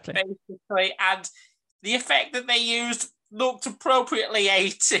 Exactly. Basically, and the effect that they used looked appropriately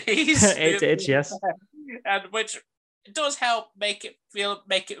 80s. It did, yes. And which does help make it feel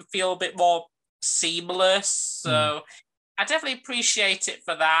a bit more seamless. So I definitely appreciate it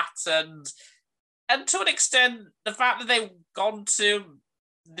for that. And to an extent, the fact that they've gone to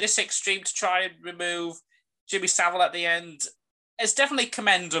this extreme to try and remove Jimmy Savile at the end is definitely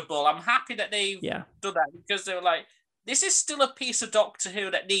commendable. I'm happy that they've done that, because they were like, this is still a piece of Doctor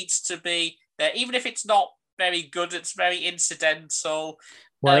Who that needs to be there, even if it's not very good, it's very incidental.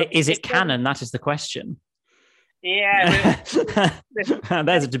 Well, is it canon? That is the question. Yeah.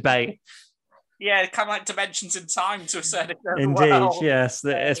 There's a debate. Yeah, kind of like Dimensions in Time to a certain extent. Indeed, yes.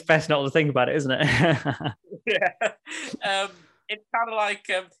 It's best not to think about it, isn't it? Yeah. It's kind of like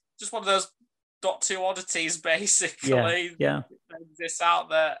just one of those Doctor Who oddities, basically. Yeah. This out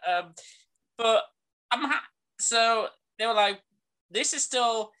there. But so they were like, this is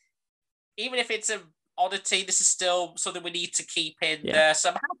still, even if it's an oddity, this is still something we need to keep in there. So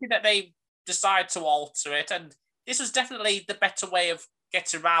I'm happy that they decide to alter it, and this was definitely the better way of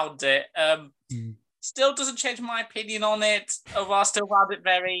getting around it. Still doesn't change my opinion on it, although I still found it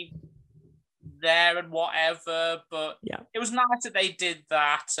very there and whatever, but it was nice that they did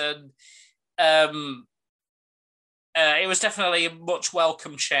that, and it was definitely a much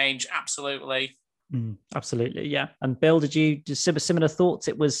welcome change. Absolutely. Absolutely, yeah. And Bill, did you just similar thoughts?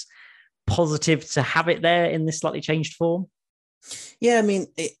 It was positive to have it there in this slightly changed form? Yeah, I mean,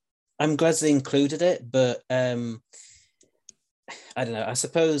 I'm glad they included it, but I don't know. I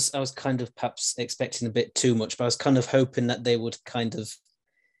suppose I was kind of perhaps expecting a bit too much, but I was kind of hoping that they would kind of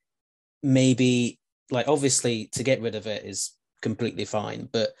maybe, like, obviously to get rid of it is completely fine,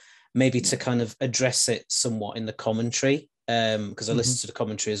 but maybe to kind of address it somewhat in the commentary, because I listened to the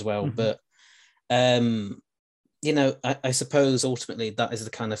commentary as well. But I suppose ultimately that is the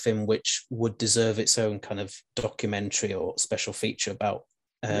kind of thing which would deserve its own kind of documentary or special feature about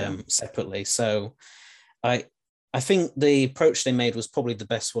separately. So I think the approach they made was probably the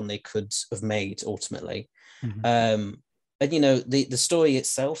best one they could have made ultimately. And the story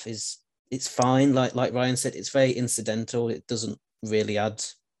itself it's fine. Like Ryan said, it's very incidental. It doesn't really add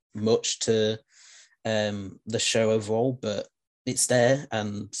much to the show overall, but it's there.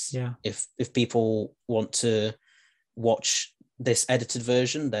 And if people want to watch this edited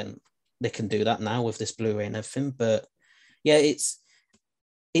version, then they can do that now with this Blu-ray and everything. But yeah, it's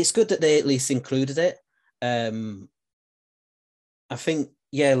good that they at least included it. I think,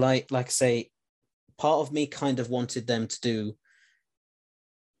 like I say, part of me kind of wanted them to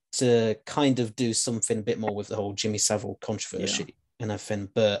kind of do something a bit more with the whole Jimmy Savile controversy and everything.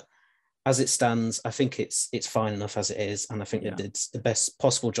 But as it stands, I think it's fine enough as it is, and I think they did the best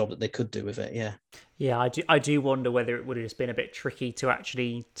possible job that they could do with it. Yeah, I do wonder whether it would have just been a bit tricky to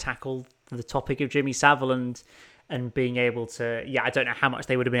actually tackle the topic of Jimmy Savile and being able to, I don't know how much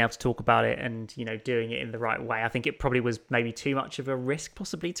they would have been able to talk about it and, doing it in the right way. I think it probably was maybe too much of a risk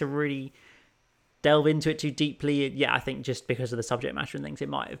possibly to really delve into it too deeply. Yeah, I think just because of the subject matter and things, it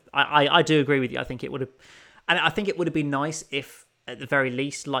might have. I do agree with you. I think it would have, and I think it would have been nice if, at the very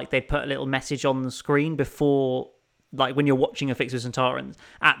least, like they put a little message on the screen before, like when you're watching a Fix with Sontarans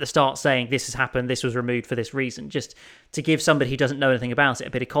at the start, saying this has happened, this was removed for this reason, just to give somebody who doesn't know anything about it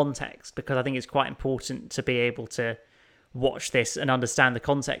a bit of context, because I think it's quite important to be able to watch this and understand the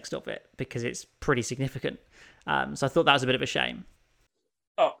context of it, because it's pretty significant. So I thought that was a bit of a shame.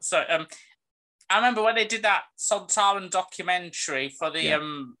 Oh, so I remember when they did that Sontaran documentary for the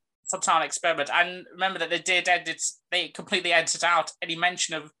Sontaran experiment. I remember that they completely edited out any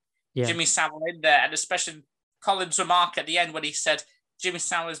mention of Jimmy Savile in there, and especially Colin's remark at the end when he said Jimmy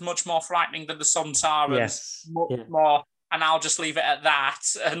Savile is much more frightening than the Sontarans, more, and I'll just leave it at that.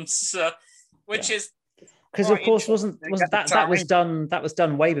 And which is because of course wasn't that was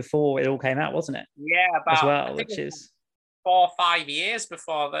done way before it all came out, wasn't it? Yeah, about, as well, which is 4 or 5 years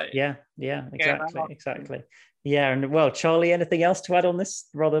before that. Yeah, exactly. Yeah, and well, Charlie, anything else to add on this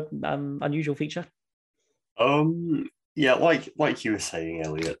rather unusual feature? Yeah, like you were saying,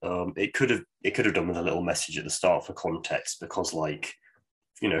 Elliot, it could have done with a little message at the start for context, because, like,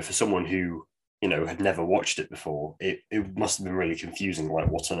 you know, for someone who, you know, had never watched it before, it must have been really confusing.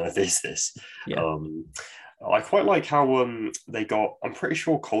 Like, what on earth is this? Yeah. I quite like how they got. I'm pretty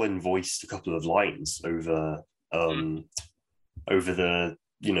sure Colin voiced a couple of lines over the,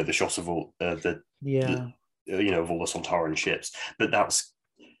 you know, the shot of all of all the Sontaran ships, but that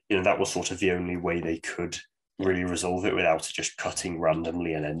was sort of the only way they could really resolve it without just cutting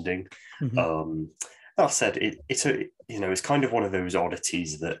randomly and ending. That said, it's kind of one of those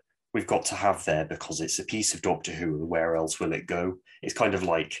oddities that we've got to have there because it's a piece of Doctor Who, and where else will it go? It's kind of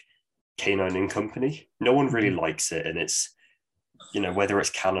like K9 and Company. No one really likes it, and it's, you know, whether it's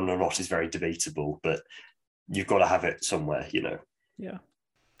canon or not is very debatable, but you've got to have it somewhere, you know.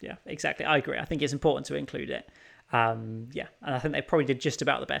 Yeah, exactly. I agree. I think it's important to include it. And I think they probably did just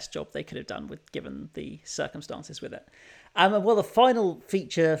about the best job they could have done given the circumstances with it. Well, the final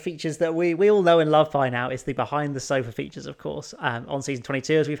features that we all know and love by now is the behind the sofa features, of course, on season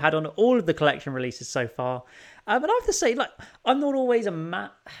 22, as we've had on all of the collection releases so far. But I have to say, like, I'm not always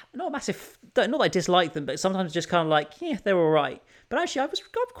not that I dislike them, but sometimes just kind of like, yeah, they're all right. But actually, I've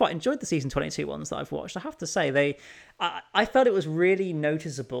quite enjoyed the season 22 ones that I've watched. I have to say, I felt it was really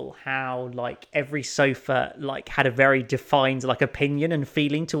noticeable how, like, every sofa, like, had a very defined, like, opinion and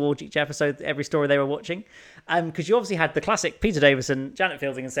feeling towards each episode, every story they were watching. Because you obviously had the classic Peter Davison, Janet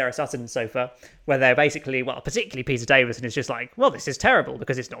Fielding and Sarah Sutton sofa, where they're basically, well, particularly Peter Davison is just like, well, this is terrible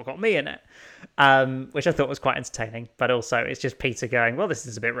because it's not got me in it. Which I thought was quite entertaining. But also, it's just Peter going, well, this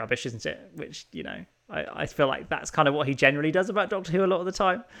is a bit rubbish, isn't it? Which, you know, I feel like that's kind of what he generally does about Doctor Who a lot of the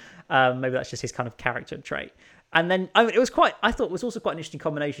time. Maybe that's just his kind of character trait. And then I thought it was also quite an interesting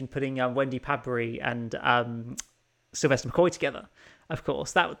combination putting Wendy Padbury and Sylvester McCoy together. Of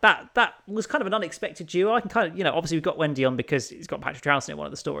course, that was kind of an unexpected duo. I can kind of, you know, obviously we've got Wendy on because it's got Patrick Troughton in one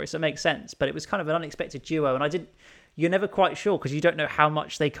of the stories, so it makes sense. But it was kind of an unexpected duo, and you're never quite sure because you don't know how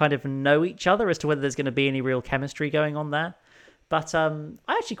much they kind of know each other as to whether there's going to be any real chemistry going on there. But I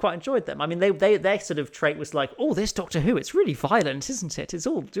actually quite enjoyed them. I mean, their sort of trait was like, oh, this Doctor Who, it's really violent, isn't it? It's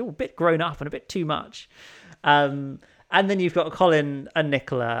all a bit grown up and a bit too much. And then you've got Colin and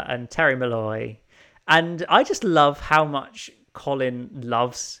Nicola and Terry Malloy. And I just love how much Colin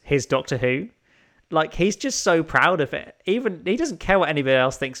loves his Doctor Who. Like, he's just so proud of it. Even he doesn't care what anybody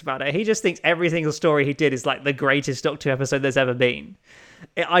else thinks about it. He just thinks every single story he did is like the greatest Doctor Who episode there's ever been.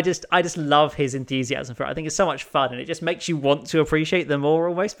 I just love his enthusiasm for it. I think it's so much fun, and it just makes you want to appreciate them more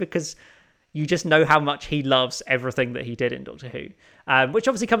almost because you just know how much he loves everything that he did in Doctor Who, which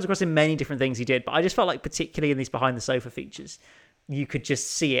obviously comes across in many different things he did. But I just felt like particularly in these behind the sofa features, you could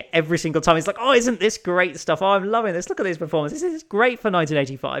just see it every single time. He's like, oh, isn't this great stuff? Oh, I'm loving this. Look at this performance. This is great for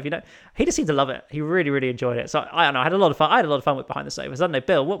 1985. You know, he just seemed to love it. He really, really enjoyed it. So I don't know. I had a lot of fun with Behind the Sofas. I don't know,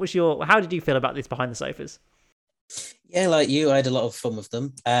 Bill, how did you feel about these Behind the Sofas? Yeah, like you, I had a lot of fun with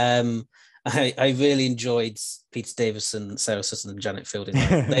them. I really enjoyed Peter Davison, Sarah Sutton, and Janet Fielding.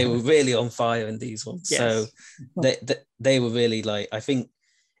 Like, they were really on fire in these ones. Yes. So they were really, like, I think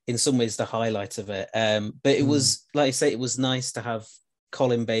in some ways the highlight of it. But it was, like I say, it was nice to have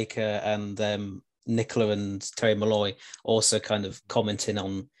Colin Baker and Nicola and Terry Malloy also kind of commenting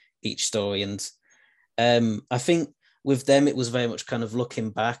on each story. And I think with them, it was very much kind of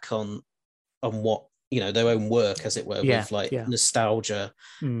looking back on what, you know, their own work, as it were, with like nostalgia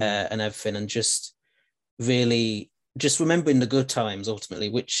and everything, and just really just remembering the good times ultimately,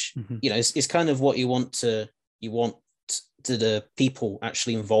 which, you know, is kind of what you want to the people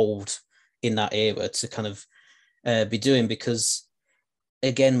actually involved in that era to kind of be doing, because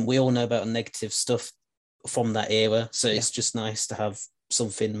again, we all know about negative stuff from that era, so it's just nice to have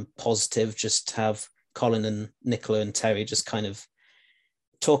something positive. Just to have Colin and Nicola and Terry just kind of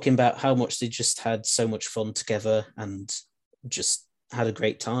talking about how much they just had so much fun together and just had a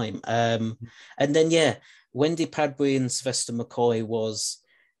great time. And then, Wendy Padbury and Sylvester McCoy was,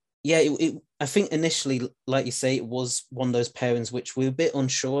 I think initially, like you say, it was one of those pairings which we were a bit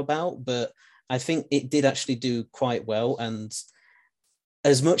unsure about, but I think it did actually do quite well. And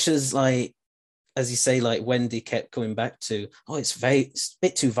as much as, like, as you say, like Wendy kept coming back to, it's a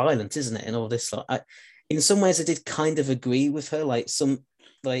bit too violent, isn't it? And all this, like, in some ways I did kind of agree with her. I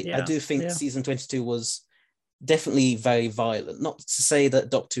do think season 22 was definitely very violent. Not to say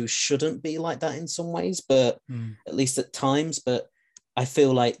that Doctor Who shouldn't be like that in some ways, but at least at times. But I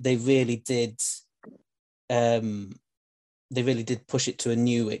feel like they really did push it to a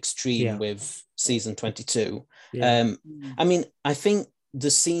new extreme with season 22. I mean, I think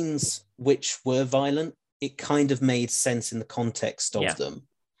the scenes which were violent, it kind of made sense in the context of them.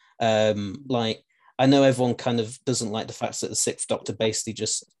 Like, I know everyone kind of doesn't like the fact that the Sixth Doctor basically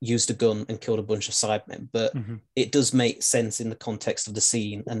just used a gun and killed a bunch of Cybermen, but it does make sense in the context of the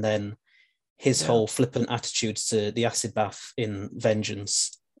scene. And then his whole flippant attitude to the acid bath in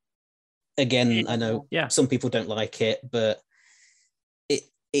Vengeance. Again, I know some people don't like it, but it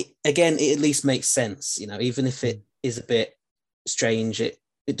at least makes sense, even if it is a bit strange, it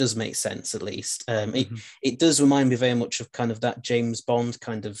does make sense at least. It does remind me very much of kind of that James Bond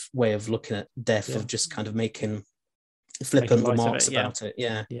kind of way of looking at death, of just kind of making flippant remarks about it.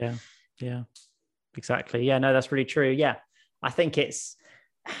 Yeah, exactly. Yeah, no, that's really true. Yeah, I think it's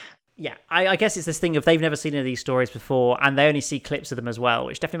I guess it's this thing of they've never seen any of these stories before, and they only see clips of them as well,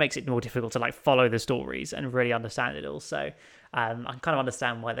 which definitely makes it more difficult to like follow the stories and really understand it all. So I kind of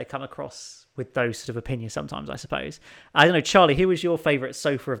understand why they come across with those sort of opinions sometimes, I suppose. I don't know, Charlie, who was your favourite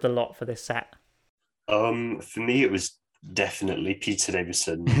sofa of the lot for this set? For me, it was definitely Peter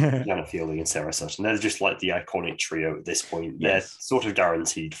Davison, Janet Fielding, and Sarah Sutton. They're just like the iconic trio at this point. They're sort of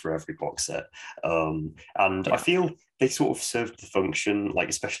guaranteed for every box set. I feel they sort of served the function, like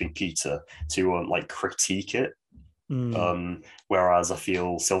especially Peter, to like critique it. Whereas I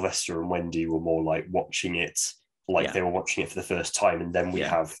feel Sylvester and Wendy were more like watching it, like they were watching it for the first time. And then we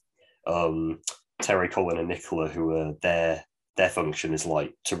have Terry, Colin, and Nicola, who are their function is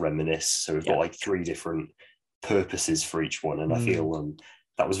like to reminisce. So we've got like three different purposes for each one, and I feel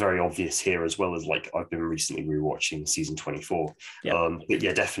that was very obvious here, as well as like I've been recently rewatching season 24. But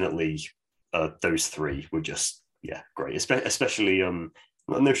definitely those three were just great, especially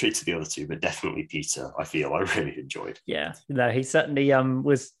no shade to the other two, but definitely Peter, I feel I really enjoyed. Yeah, no, he certainly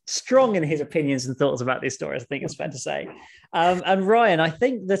was strong in his opinions and thoughts about these stories, I think it's fair to say. And Ryan, I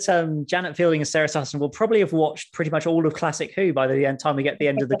think that Janet Fielding and Sarah Sutton will probably have watched pretty much all of Classic Who by the time we get the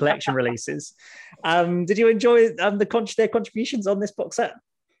end of the collection releases. Did you enjoy their contributions on this box set?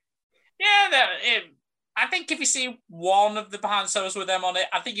 Yeah, I think if you see one of the behind the scenes with them on it,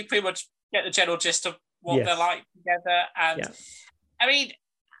 I think you pretty much get the general gist of what they're like together. And I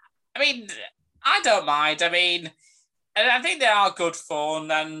mean, I don't mind. I mean, and I think they are good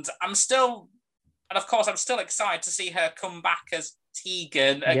fun, and I'm still excited to see her come back as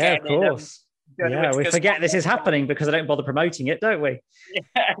Tegan again. Yeah, of course. We forget this is happening because I don't bother promoting it, don't we?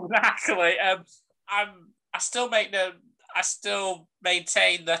 Yeah, exactly. I still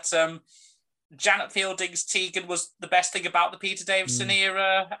maintain that Janet Fielding's Tegan was the best thing about the Peter Davison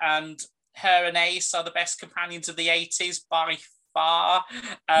era, and her and Ace are the best companions of the 80s by far.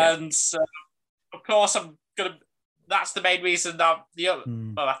 And so, of course, that's the main reason I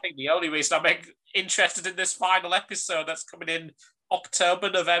think the only reason I'm interested in this final episode that's coming in October,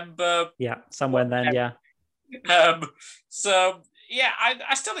 November. Yeah, somewhere then, I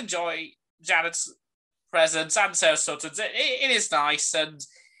still enjoy Janet's presence and Sarah Sutton's. It is nice, and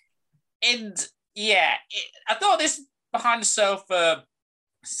I thought this behind the sofa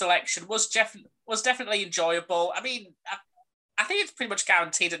selection was definitely enjoyable. I mean, I think it's pretty much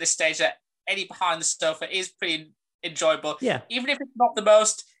guaranteed at this stage that any behind the sofa is pretty enjoyable. Yeah. Even if it's not the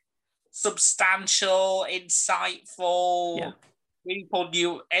most substantial, insightful, meaningful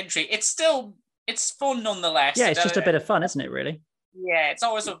new entry, it's fun nonetheless. Yeah, it's just a bit of fun, isn't it, really? Yeah, it's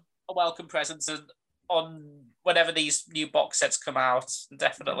always a welcome presence on whenever these new box sets come out,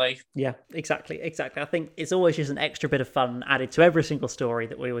 definitely. Yeah, exactly. I think it's always just an extra bit of fun added to every single story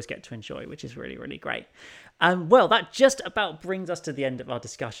that we always get to enjoy, which is really, really great. Well, that just about brings us to the end of our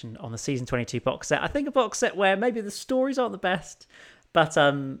discussion on the season 22 box set. I think a box set where maybe the stories aren't the best, But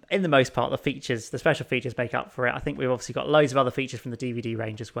in the most part, the special features make up for it. I think we've obviously got loads of other features from the DVD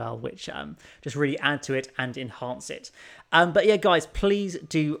range as well, which just really add to it and enhance it. But yeah, guys, please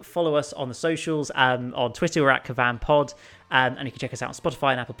do follow us on the socials. On Twitter, we're at KavanPod, and you can check us out on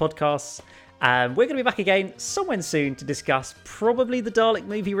Spotify and Apple Podcasts. We're going to be back again somewhere soon to discuss probably the Dalek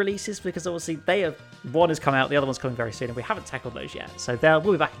movie releases, because obviously one has come out, the other one's coming very soon, and we haven't tackled those yet. So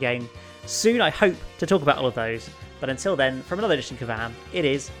we'll be back again soon, I hope, to talk about all of those. But until then, from another edition of Kavan, it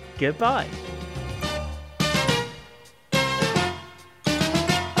is goodbye.